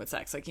always happen with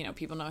sex. Like, you know,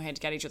 people know how to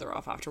get each other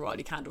off after a while.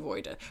 You can't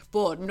avoid it.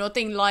 But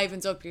nothing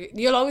livens up.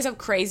 You'll always have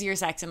crazier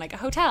sex in like a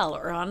hotel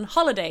or on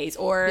holidays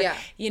or, Yeah.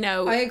 you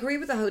know. I agree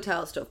with the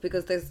hotel stuff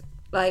because there's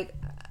like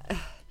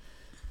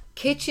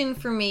kitchen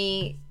for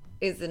me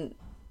isn't,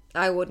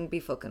 I wouldn't be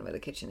fucking with a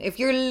kitchen. If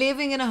you're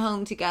living in a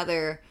home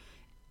together,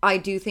 I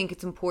do think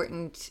it's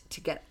important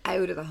to get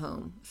out of the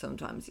home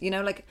sometimes. You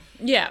know, like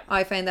Yeah.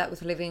 I found that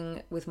with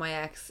living with my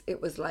ex,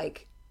 it was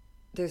like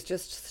there's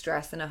just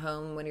stress in a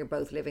home when you're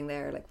both living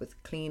there, like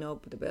with clean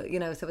up, the bill, you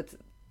know. So it's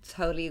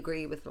totally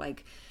agree with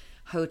like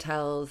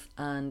hotels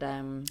and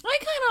I'm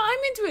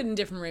into it in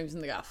different rooms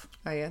in the gaff.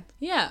 Are you?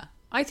 Yeah.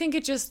 I think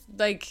it just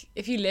like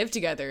if you live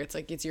together, it's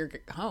like it's your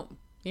home.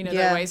 You know,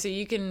 Yeah. that way, so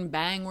you can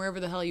bang wherever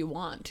the hell you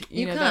want.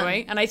 You know, that can.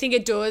 way. And I think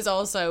it does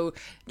also,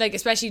 like,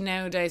 especially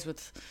nowadays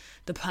with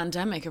the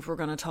pandemic, if we're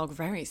going to talk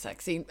very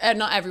sexy,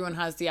 not everyone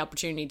has the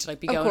opportunity to, like,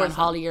 be going on course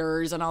not.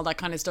 holiers and all that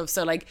kind of stuff.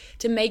 So, like,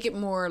 to make it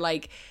more,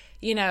 like,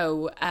 you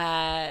know,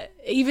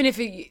 even if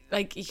it,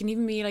 like, you can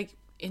even be, like,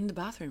 in the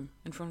bathroom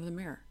in front of the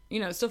mirror. You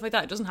know, stuff like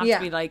that. It doesn't have to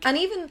be like... And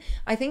even,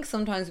 I think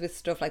sometimes with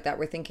stuff like that,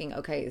 we're thinking,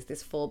 okay, is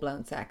this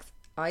full-blown sex?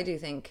 I do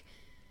think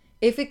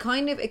if it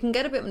can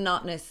get a bit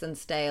monotonous and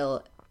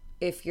stale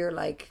if you're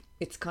like,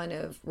 it's kind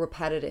of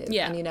repetitive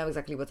and you know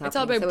exactly what's happening. It's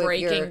all about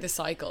breaking the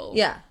cycle.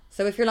 Yeah.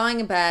 So if you're lying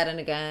in bed and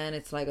again,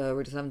 it's like, oh,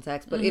 we're just having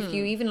sex. But if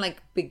you even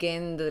like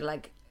begin to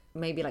like,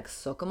 maybe like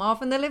suck them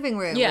off in the living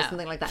room or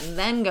something like that and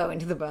then go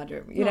into the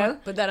bedroom, you know?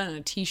 Put that on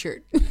a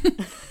t-shirt.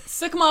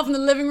 Suck them off in the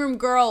living room,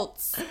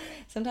 girls.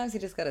 Sometimes you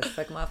just gotta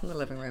suck them off in the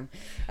living room.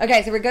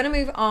 Okay, so we're gonna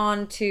move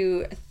on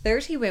to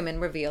 30 women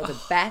reveal the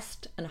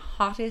best and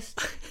hottest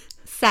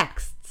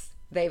sexts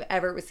they've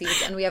ever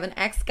received, and we have an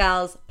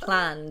X-Gals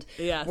planned.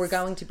 Yes. We're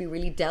going to be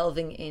really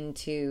delving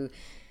into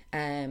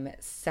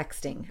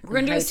sexting. We're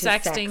going to do a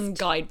sexting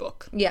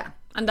guidebook. Yeah.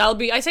 And that'll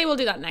be, I say we'll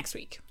do that next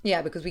week.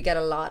 Yeah, because we get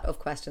a lot of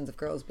questions of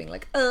girls being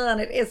like,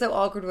 and it is so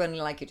awkward when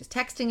like you're just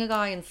texting a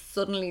guy and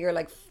suddenly you're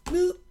like,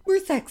 we're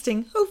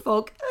sexting. Oh,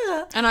 fuck.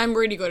 And I'm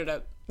really good at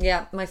it.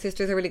 Yeah, my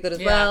sisters are really good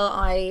as well.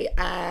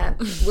 I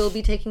will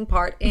be taking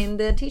part in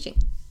the teaching.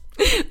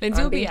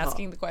 Lindsay will be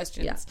asking the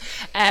questions.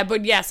 Yeah.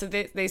 But yeah, so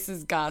this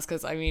is gas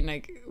because I mean,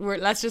 like,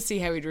 let's just see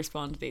how we'd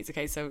respond to these.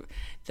 Okay, so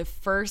the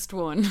first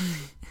one,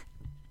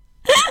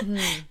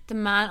 the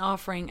man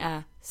offering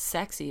a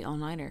sexy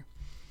all-nighter.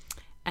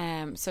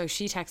 So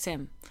she texts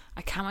him,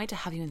 I can't wait to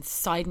have you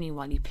inside me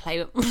while you play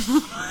with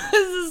this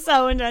is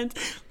so intense.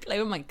 Play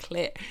with my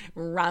clit,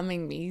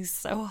 ramming me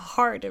so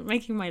hard and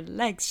making my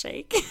legs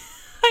shake.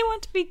 I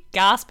want to be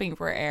gasping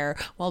for air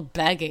while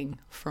begging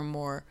for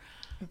more.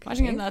 Okay.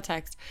 Imagine getting that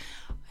text.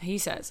 He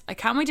says, I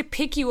can't wait to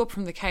pick you up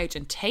from the couch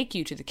and take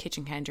you to the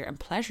kitchen counter and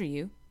pleasure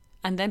you,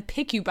 and then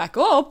pick you back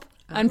up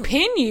and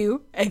pin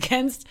you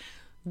against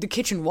the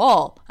kitchen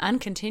wall and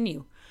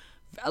continue.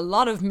 A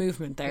lot of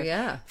movement there.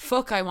 Yeah.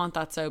 Fuck, I want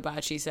that so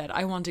bad, she said.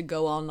 I want to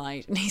go all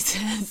night. And he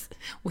says,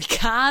 we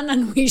can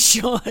and we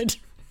should.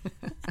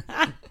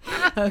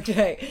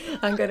 Okay,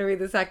 I'm going to read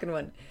the second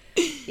one.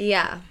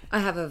 Yeah, I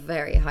have a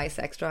very high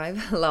sex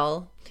drive.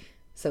 Lol.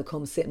 So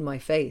come sit in my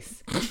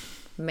face.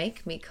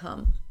 Make me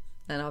come.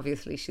 And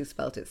obviously she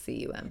spelt it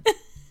C-U-M.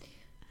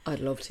 I'd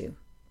love to.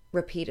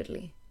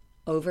 Repeatedly.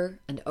 Over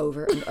and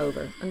over and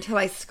over. Until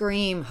I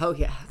scream, oh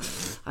yeah,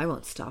 I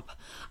won't stop.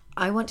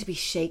 I want to be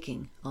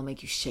shaking. I'll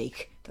make you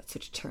shake. That's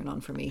such a turn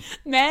on for me.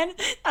 Men,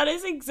 that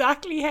is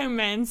exactly how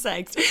men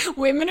sex.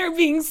 Women are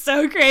being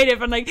so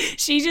creative, and like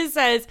she just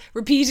says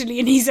repeatedly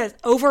and he says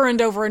over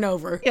and over and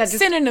over. Yeah,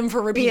 synonym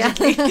for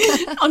repeatedly.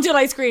 Yeah. Until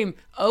I scream,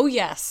 oh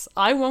yes,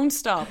 I won't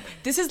stop.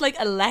 This is like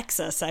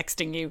Alexa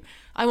sexting you.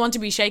 I want to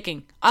be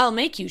shaking. I'll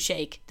make you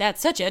shake.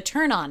 That's such a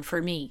turn on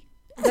for me.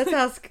 Let's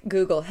ask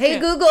Google. Hey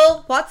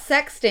Google, what's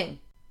sexting?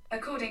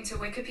 According to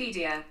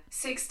Wikipedia,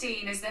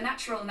 16 is the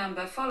natural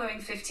number following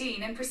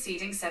 15 and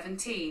preceding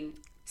 17.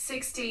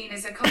 16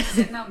 is a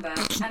composite number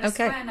and a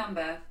square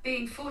number,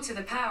 being 4 to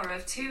the power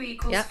of 2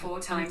 equals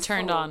 4 times 4.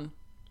 Turned on.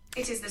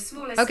 It is the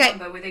smallest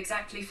number with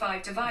exactly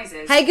 5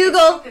 divisors. Hey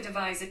Google,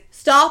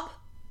 stop.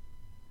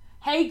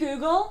 Hey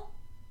Google,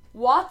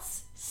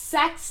 what's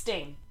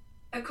sexting?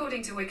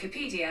 According to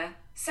Wikipedia,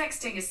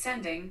 sexting is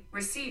sending,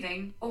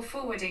 receiving, or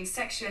forwarding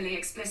sexually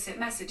explicit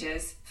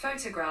messages,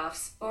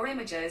 photographs, or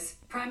images,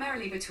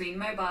 primarily between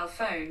mobile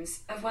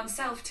phones, of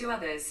oneself to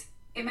others.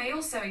 It may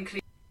also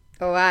include...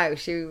 Oh wow,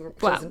 she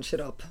doesn't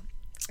shut up.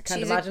 I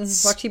can't imagine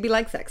what she'd be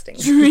like sexting.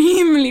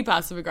 Extremely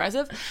passive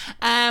aggressive.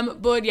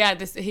 But yeah,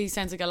 he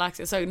sounds like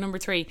Alexa. So number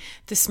 3,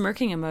 the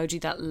smirking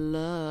emoji that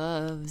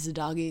loves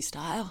doggy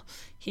style.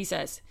 He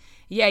says,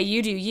 yeah,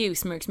 you do you,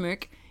 smirk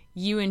smirk.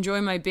 You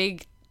enjoy my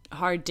big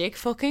hard dick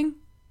fucking?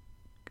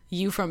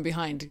 You from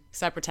behind.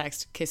 Separate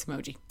text. Kiss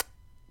emoji.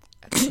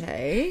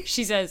 Okay.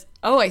 She says,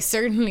 oh, I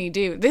certainly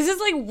do. This is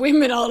like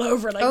women all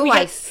over. Like,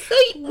 I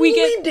certainly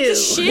do. The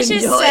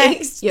shittest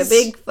sex. You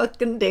big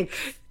fucking dick.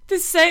 The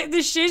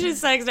shittest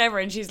sex ever.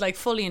 And she's like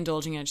fully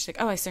indulging it. She's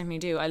like, oh, I certainly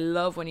do. I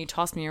love when you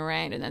toss me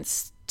around and then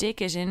stick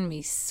it in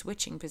me,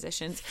 switching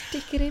positions.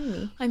 Stick it in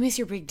me. I miss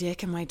your big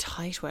dick and my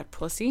tight wet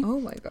pussy. Oh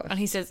my gosh. And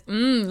he says,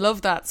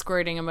 love that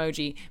squirting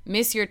emoji.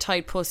 Miss your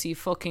tight pussy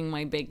fucking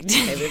my big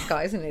dick. Okay, this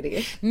guy's an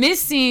idiot. Miss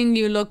seeing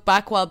you look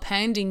back while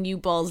pounding you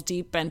balls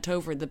deep bent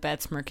over, the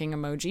bed smirking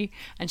emoji.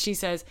 And she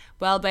says,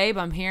 well babe,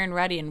 I'm here and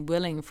ready and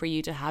willing for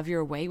you to have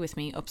your way with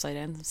me, upside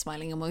down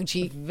smiling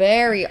emoji.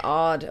 Very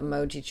odd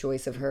emoji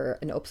choice of her.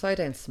 An upside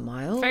down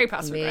smile. Very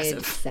passive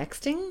aggressive.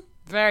 Sexting.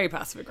 Very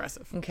passive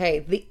aggressive. Okay,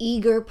 the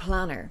eager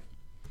planner.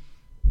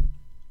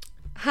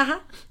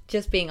 Haha,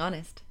 just being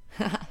honest.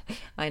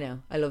 I know,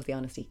 I love the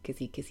honesty.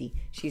 Kissy kissy.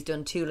 She's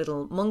done 2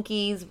 little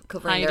monkeys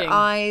covering their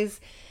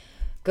eyes.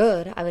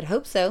 Good, I would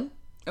hope so.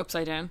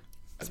 Upside down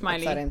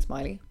smiley. Upside down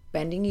smiley.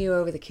 Bending you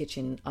over the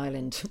kitchen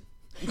island.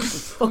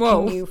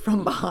 Fucking you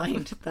from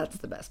behind. That's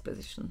the best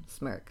position.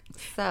 Smirk.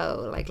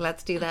 So, like,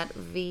 let's do that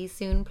V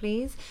soon,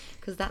 please,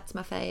 because that's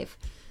my fave.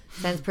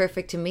 Sounds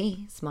perfect to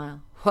me.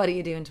 Smile. What are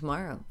you doing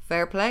tomorrow?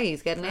 Fair play.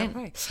 He's getting in.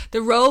 Play.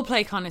 The role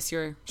play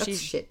connoisseur.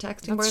 She's shit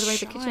texting. By the way,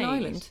 the kitchen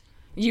island.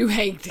 You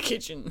hate the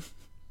kitchen.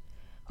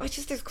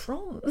 There's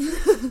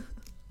crumbs.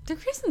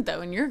 There isn't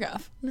though in your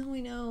gaff. No, I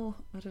know.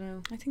 I don't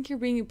know. I think you're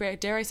being,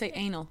 dare I say,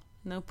 anal.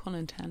 No pun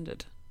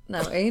intended.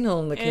 No,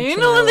 anal in the kitchen.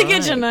 Anal in the I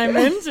kitchen, like. I'm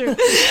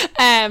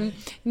into.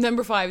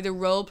 Number 5, the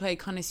role play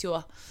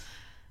connoisseur.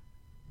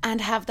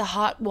 And have the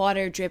hot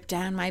water drip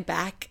down my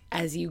back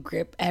as you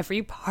grip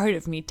every part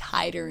of me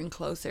tighter and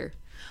closer.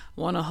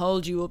 Want to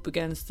hold you up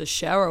against the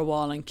shower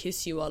wall and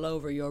kiss you all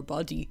over your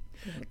body.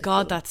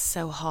 God, that's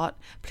so hot.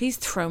 Please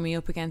throw me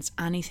up against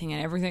anything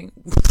and everything.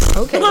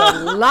 Okay,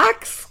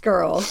 relax,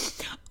 girl.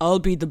 I'll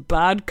be the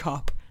bad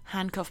cop.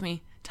 Handcuff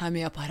me. Tie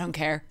me up. I don't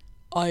care.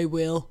 I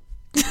will.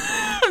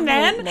 And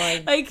then,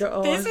 my like,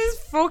 God. this is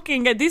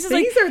fucking good. These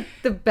These like, are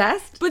the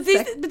best. but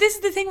this is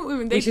the thing with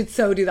women. We should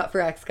so do that for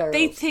ex-girls.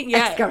 They think,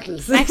 yeah,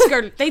 Ex-girls.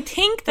 ex-girl. They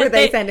think that Where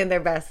they send in their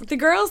best. The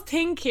girls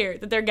think here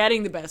that they're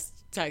getting the best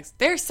text.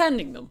 They're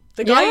sending them.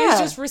 The guy is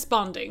just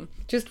responding.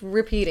 Just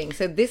repeating.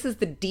 So this is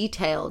the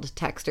detailed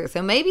texter.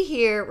 So maybe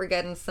here we're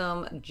getting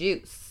some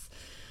juice.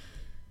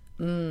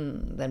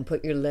 Then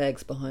put your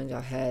legs behind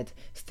your head,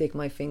 stick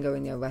my finger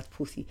in your wet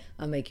pussy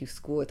and make you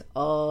squirt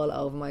all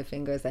over my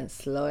fingers, then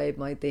slide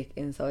my dick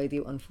inside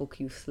you and fuck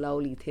you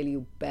slowly till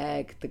you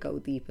beg to go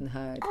deep and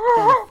hard.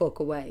 Then fuck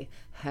away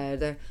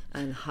harder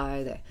and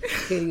harder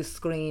till you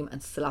scream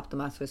and slap the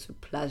mattress with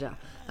pleasure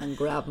and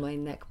grab my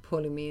neck,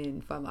 pulling me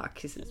in from our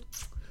kisses.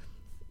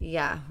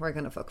 Yeah, we're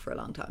gonna fuck for a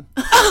long time.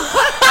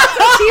 That's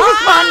what she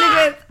responded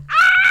with.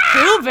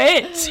 Cool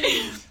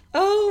bitch.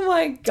 Oh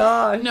my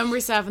god. Number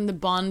 7, the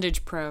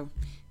bondage pro.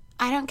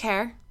 I don't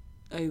care.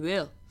 I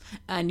will.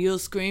 And you'll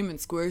scream and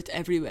squirt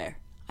everywhere.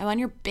 I want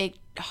your big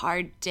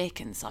hard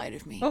dick inside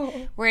of me.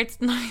 Where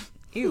it's nice.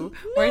 Ew.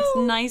 No. Where it's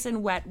nice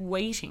and wet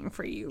waiting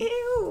for you.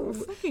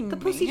 Ew. The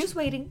pussy just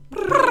waiting.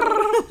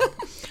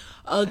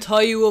 I'll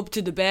tie you up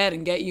to the bed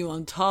and get you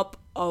on top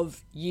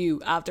of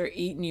you after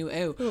eating you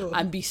out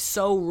and be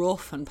so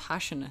rough and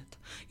passionate.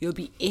 You'll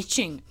be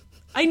itching.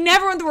 I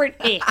never want the word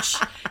itch.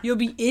 You'll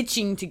be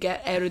itching to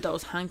get out of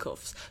those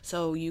handcuffs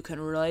so you can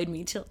ride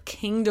me till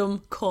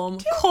kingdom come.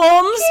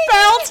 Come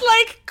spelled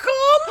like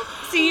come.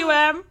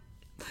 C-U-M.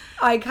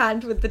 I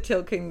can't with the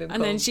till kingdom.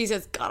 And then she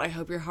says, God, I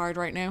hope you're hard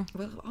right now.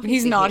 Well,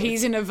 he's not.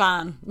 He's in a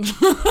van.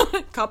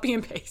 Copy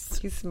and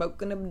paste. He's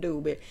smoking a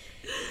doobie.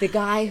 The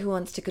guy who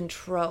wants to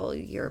control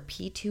your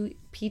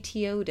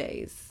PTO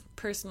days.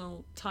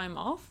 Personal time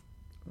off?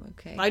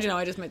 Okay. I don't know.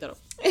 I just made that up.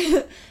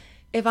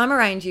 If I'm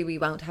around you, we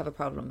won't have a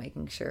problem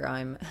making sure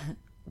I'm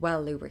well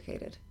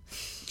lubricated.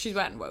 She's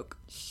wet and woke.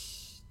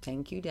 Shh,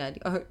 thank you, Daddy.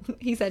 Or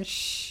he said,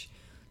 shh,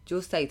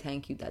 just say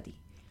thank you, Daddy.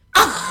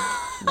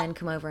 Then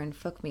come over and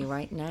fuck me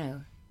right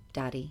now,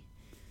 Daddy.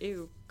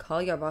 Ew.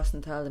 Call your boss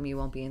and tell them you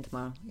won't be in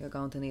tomorrow. You're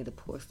going to need a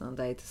personal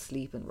day to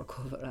sleep and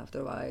recover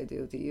after what I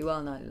do to you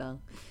all night long.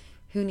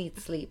 Who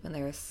needs sleep when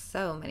there are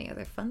so many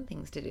other fun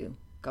things to do?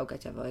 Go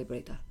get your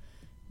vibrator.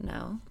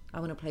 No, I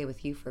want to play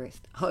with you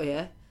first. Oh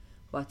yeah?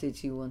 What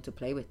did you want to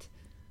play with?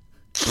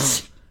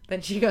 Then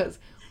she goes,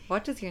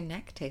 what does your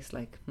neck taste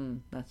like?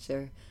 Not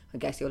sure. I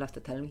guess you'll have to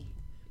tell me.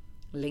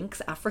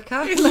 Lynx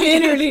Africa?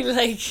 Literally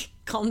like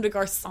comme de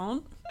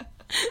garçon.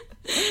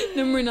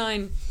 Number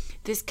 9.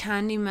 This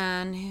candy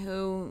man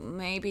who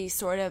maybe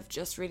sort of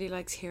just really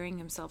likes hearing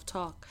himself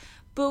talk.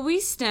 But we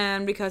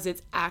stand because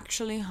it's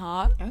actually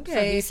hot.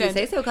 Okay, so you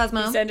say so,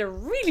 Cosmo. He sent a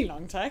really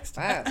long text.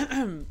 Wow.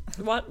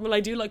 What? Well,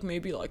 I do like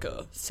maybe like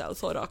a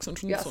Southside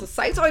accent. Yes, a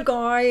Southside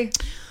guy.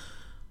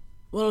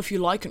 Well, if you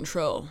like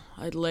control,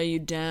 I'd lay you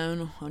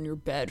down on your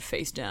bed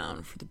face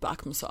down for the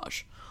back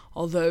massage.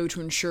 Although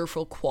to ensure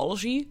full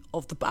quality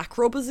of the back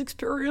rub is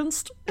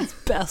experienced, it's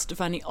best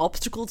if any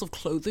obstacles of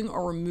clothing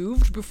are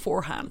removed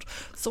beforehand.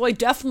 So I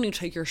definitely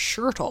take your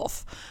shirt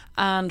off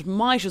and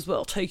might as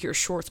well take your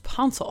shorts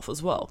pants off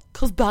as well,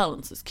 because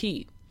balance is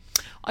key.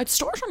 I'd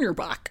start on your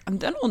back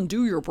and then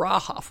undo your bra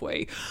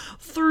halfway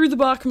through the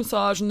back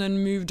massage and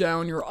then move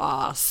down your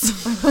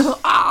ass.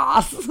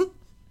 Ass!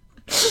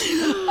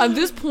 At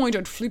this point,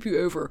 I'd flip you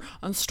over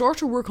and start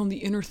to work on the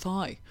inner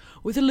thigh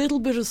with a little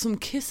bit of some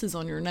kisses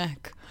on your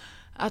neck.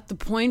 At the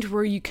point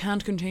where you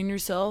can't contain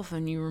yourself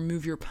and you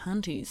remove your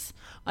panties,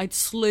 I'd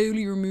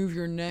slowly remove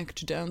your neck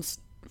to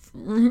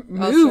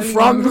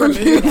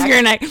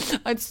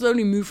I'd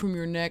slowly move from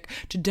your neck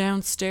to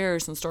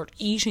downstairs and start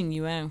eating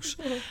you out.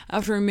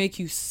 After I make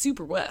you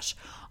super wet,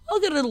 I'll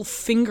get a little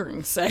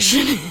fingering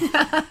session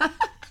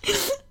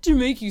to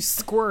make you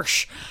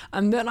squish,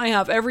 and then I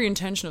have every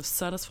intention of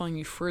satisfying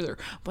you further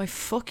by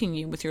fucking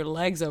you with your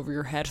legs over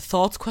your head.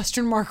 Thoughts?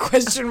 Question mark?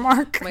 Question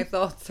mark. My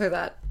thoughts are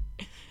that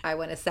I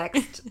want to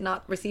sext,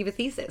 not receive a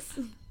thesis.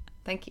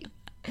 Thank you.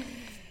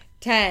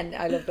 10.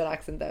 I love that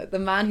accent though. The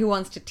man who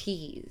wants to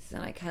tease,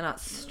 and I cannot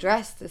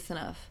stress this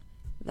enough.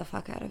 The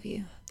fuck out of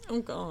you.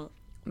 Oh God.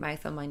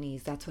 Mouth on my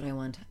knees. That's what I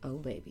want. Oh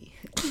baby.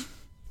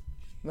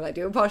 Will I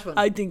do a posh one?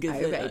 I think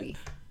it's oh baby.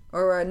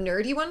 Or a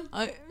nerdy one?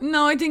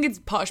 No, I think it's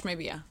posh,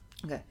 maybe, yeah.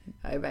 Okay.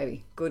 Oh,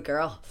 baby. Good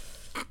girl.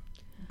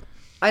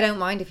 I don't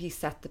mind if you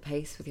set the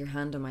pace with your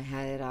hand on my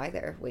head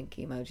either, wink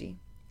emoji.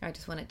 I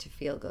just want it to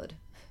feel good.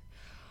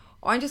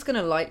 I'm just going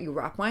to lightly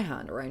wrap my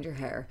hand around your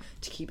hair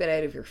to keep it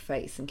out of your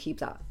face and keep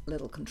that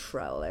little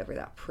control over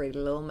that pretty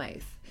little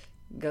mouth.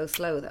 Go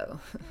slow though.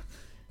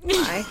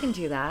 I can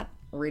do that.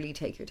 Really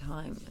take your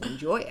time and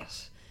enjoy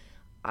it.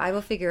 I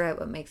will figure out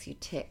what makes you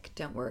tick.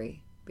 Don't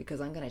worry,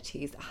 because I'm going to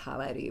tease the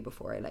hell out of you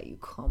before I let you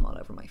come all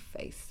over my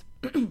face.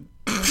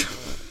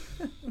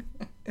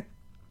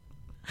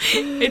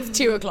 It's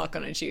 2:00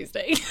 on a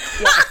Tuesday.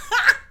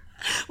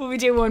 Will we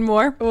do one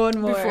more? One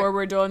more. Before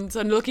we're done.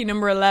 So lucky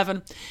number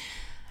 11.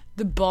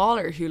 The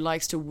baller who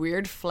likes to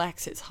weird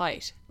flex his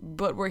height,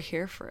 but we're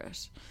here for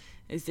it.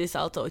 Is this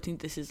also? I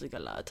think this is like a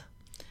lad.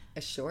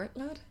 A short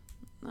lad?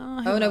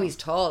 Oh no, he's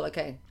tall.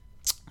 Okay.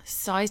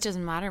 Size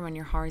doesn't matter when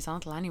you're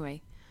horizontal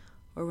anyway,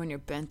 or when you're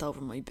bent over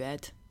my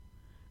bed.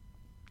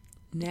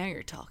 Now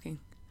you're talking.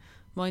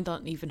 Mine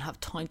don't even have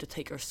time to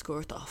take her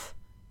skirt off.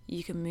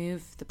 You can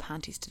move the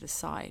panties to the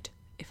side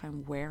if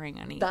I'm wearing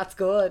any. That's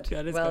good.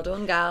 That is well good.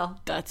 done,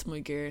 gal. That's my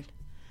girl.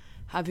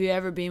 Have you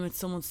ever been with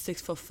someone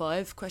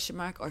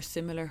 6'5" ? Or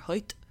similar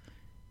height?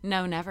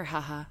 No, never.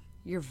 Haha.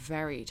 You're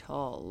very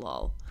tall.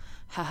 Lol.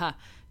 Haha.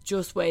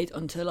 Just wait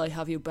until I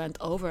have you bent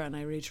over and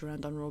I reach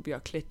around and rub your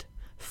clit.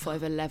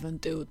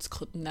 5'11" dudes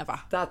could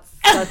never. That's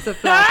a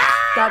flex.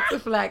 That's a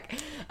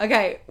flex.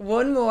 Okay,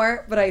 one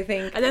more, but I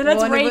think and then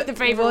let's rate the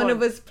favourite one. One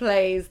of us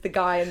plays the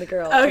guy and the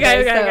girl.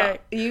 Okay.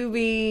 You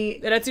be.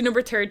 Let's do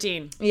number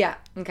 13. Yeah.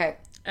 Okay.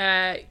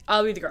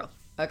 I'll be the girl.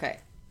 Okay.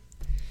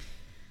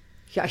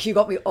 Yeah, you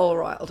got me all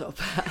riled up.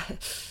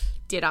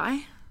 Did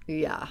I?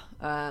 Yeah.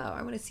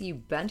 I want to see you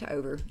bent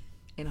over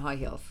in high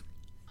heels.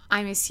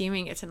 I'm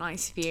assuming it's a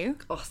nice view.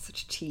 Oh,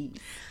 such a tease.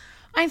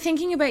 I'm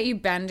thinking about you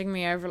bending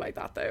me over like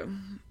that, though.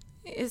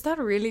 Is that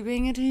really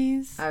being a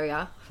tease? Oh,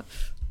 yeah?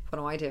 What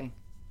am I doing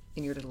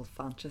in your little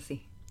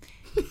fantasy?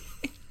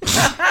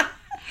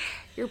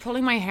 You're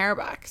pulling my hair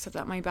back so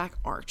that my back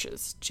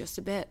arches just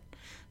a bit,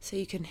 so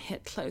you can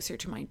hit closer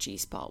to my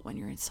G-spot when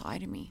you're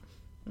inside of me.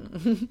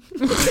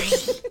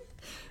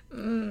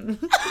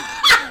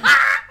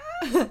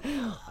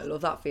 I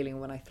love that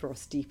feeling when I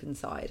thrust deep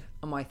inside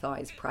and my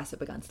thighs press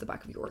up against the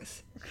back of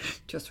yours.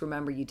 Just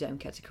remember, you don't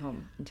get to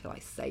come until I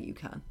say you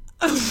can.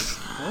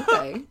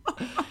 Okay.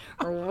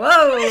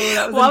 Whoa,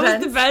 that was what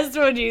intense. was the best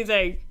one, do you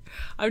think?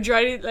 I'm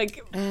trying to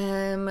like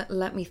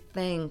let me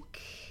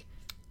think.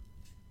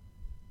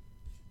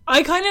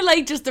 I kind of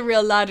like just the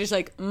real lad who's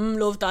like,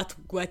 love that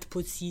wet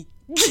pussy.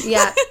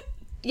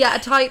 Yeah, a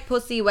tight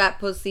pussy, wet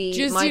pussy,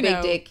 just, my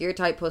big dick, your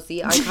tight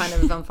pussy. I kind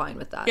of am fine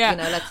with that. Yeah. You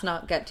know, let's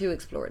not get too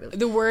explorative.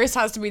 The worst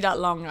has to be that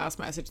long ass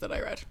message that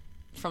I read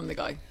from the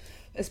guy.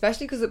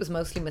 Especially because it was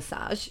mostly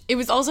massage. It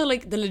was also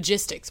like the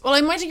logistics. Well, I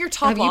might take your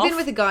top off. Have you been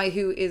with a guy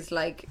who is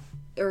like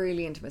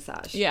really into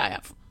massage? Yeah, I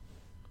have.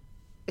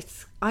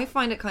 I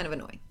find it kind of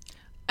annoying.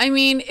 I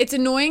mean, it's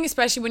annoying,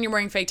 especially when you're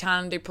wearing fake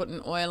tan. They're putting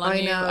oil on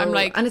you. I know. I'm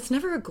like, and it's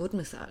never a good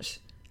massage.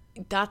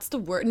 That's the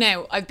word.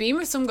 Now, I've been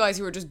with some guys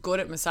who are just good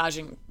at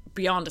massaging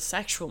beyond a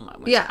sexual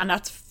moment. Yeah. And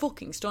that's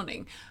fucking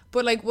stunning.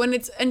 But like when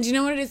it's, and do you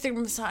know what it is? They're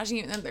massaging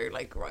you and then they're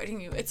like riding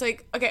you. It's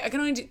like, okay, I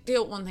can only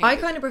deal with one thing. I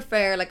kind of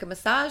prefer like a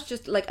massage,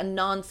 just like a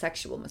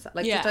non-sexual massage.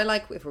 Like, just I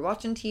like if we're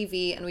watching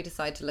TV and we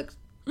decide to like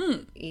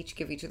each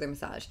give each other a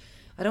massage.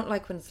 I don't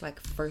like when it's like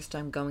first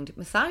time going to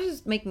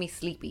massages. Make me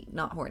sleepy,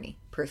 not horny,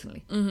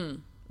 personally.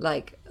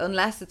 Like,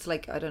 unless it's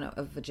like, I don't know,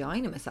 a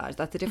vagina massage,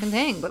 that's a different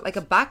thing. But like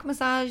a back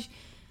massage,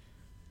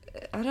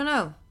 I don't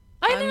know.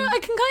 I don't know. I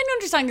can kind of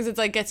understand because it's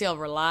like gets you all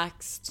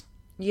relaxed.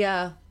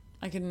 Yeah.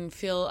 I can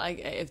feel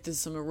if there's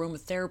some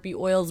aromatherapy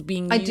oils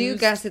being used. I do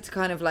guess it's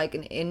kind of like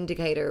an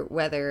indicator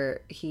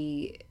whether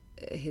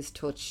his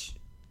touch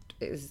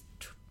is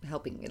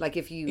helping. Like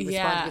if you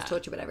respond to his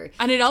touch or whatever.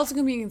 And it also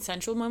can be a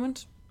consensual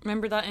moment.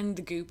 Remember that in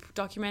the Goop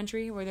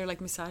documentary where they're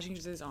like massaging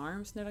each other's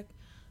arms and they're like,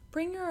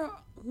 bring your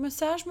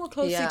massage more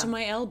closely to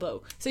my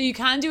elbow. So you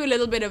can do a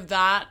little bit of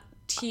that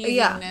teasiness.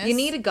 Yeah, you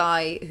need a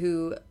guy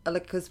who,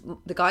 like, because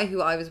the guy who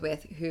I was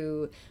with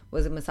who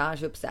was a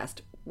massage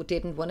obsessed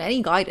didn't want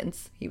any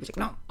guidance. He was like,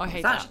 no, I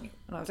hate that. you.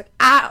 And I was like,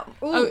 ow. Ooh.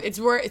 Oh, it's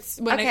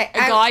when a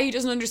guy who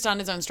doesn't understand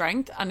his own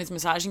strength and is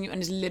massaging you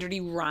and is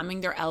literally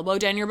ramming their elbow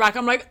down your back.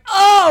 I'm like,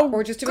 oh,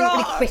 or just doing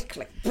really quick,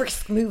 like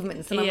brisk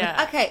movements. And I'm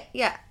like, okay,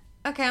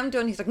 okay, I'm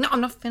done. He's like, no,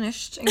 I'm not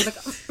finished. And he's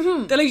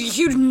like, they're like a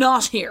huge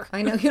knot here.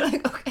 I know. You're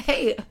like,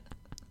 okay.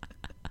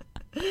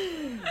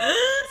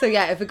 So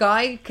yeah, if a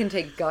guy can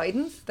take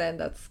guidance, then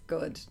that's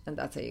good, and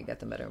that's how you get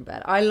them better in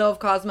bed. I love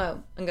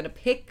Cosmo. I'm gonna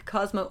pick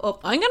Cosmo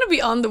up. I'm gonna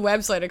be on the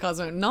website of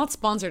Cosmo, not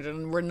sponsored,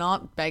 and we're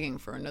not begging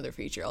for another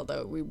feature,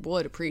 although we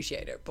would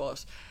appreciate it.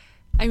 But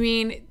I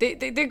mean,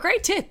 they're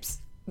great tips.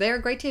 They're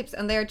great tips,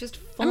 and they're just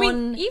fun. I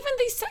mean, even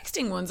these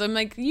sexting ones, I'm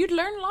like, you'd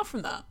learn a lot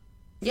from that.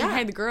 Yeah,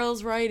 how the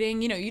girl's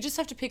writing, you just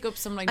have to pick up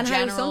some like and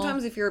general. How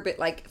sometimes if you're a bit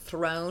like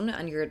thrown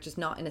and you're just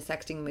not in a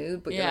sexting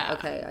mood, but you're like,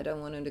 okay, I don't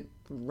want him to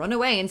run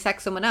away and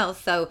sex someone else.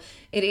 So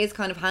it is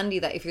kind of handy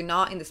that if you're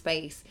not in the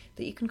space,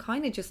 that you can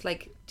kind of just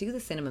like do the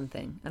cinnamon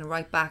thing and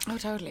write back. Oh,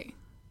 totally.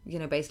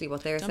 Basically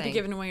what they're saying. Don't be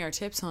giving away our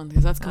tips, hon,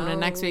 because that's coming in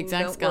next week's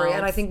X Don't worry.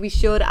 And I think we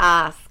should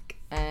ask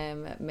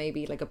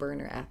maybe like a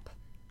burner app.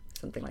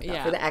 Something like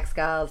that for the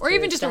ex-gals. Or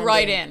even just a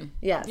write in.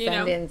 Yeah,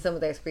 send in some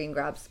of their screen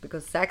grabs.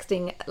 Because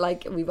sexting,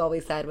 like we've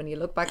always said, when you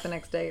look back the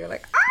next day, you're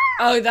like,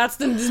 Oh,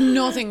 there's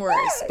nothing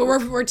worse. But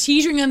we're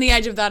teetering on the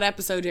edge of that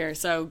episode here.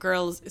 So,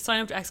 girls, sign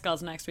up to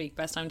X-Girls next week.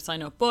 Best time to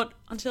sign up. But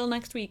until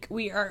next week,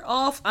 we are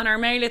off on our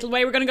merry little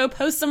way. We're going to go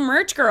post some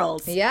merch,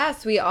 girls.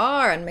 Yes, we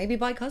are. And maybe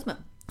buy Cosmo.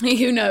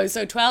 Who knows?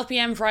 So 12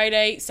 p.m.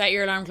 Friday, set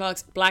your alarm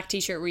clocks, black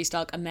t-shirt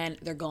restock, and then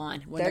they're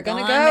gone. When they're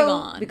going to gone, go they're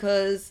gone.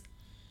 Because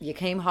you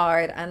came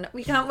hard and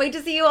we can't wait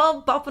to see you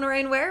all bopping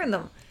around wearing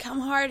them. Come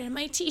hard in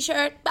my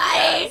t-shirt.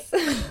 Bye.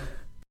 Yes.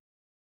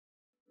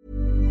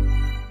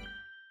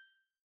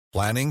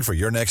 Planning for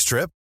your next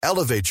trip?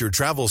 Elevate your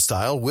travel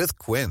style with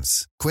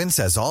Quince. Quince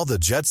has all the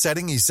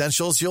jet-setting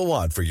essentials you'll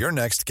want for your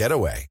next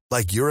getaway,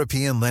 like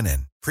European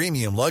linen,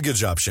 premium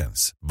luggage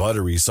options,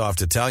 buttery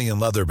soft Italian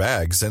leather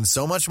bags, and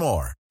so much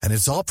more. And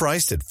it's all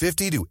priced at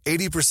 50 to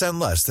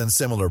 80% less than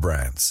similar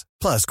brands.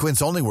 Plus,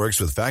 Quince only works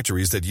with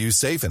factories that use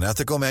safe and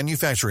ethical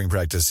manufacturing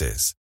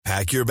practices.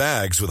 Pack your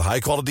bags with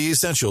high-quality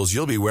essentials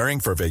you'll be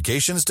wearing for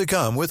vacations to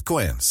come with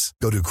Quince.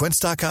 Go to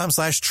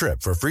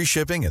quince.com/trip for free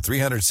shipping and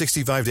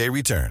 365-day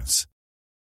returns.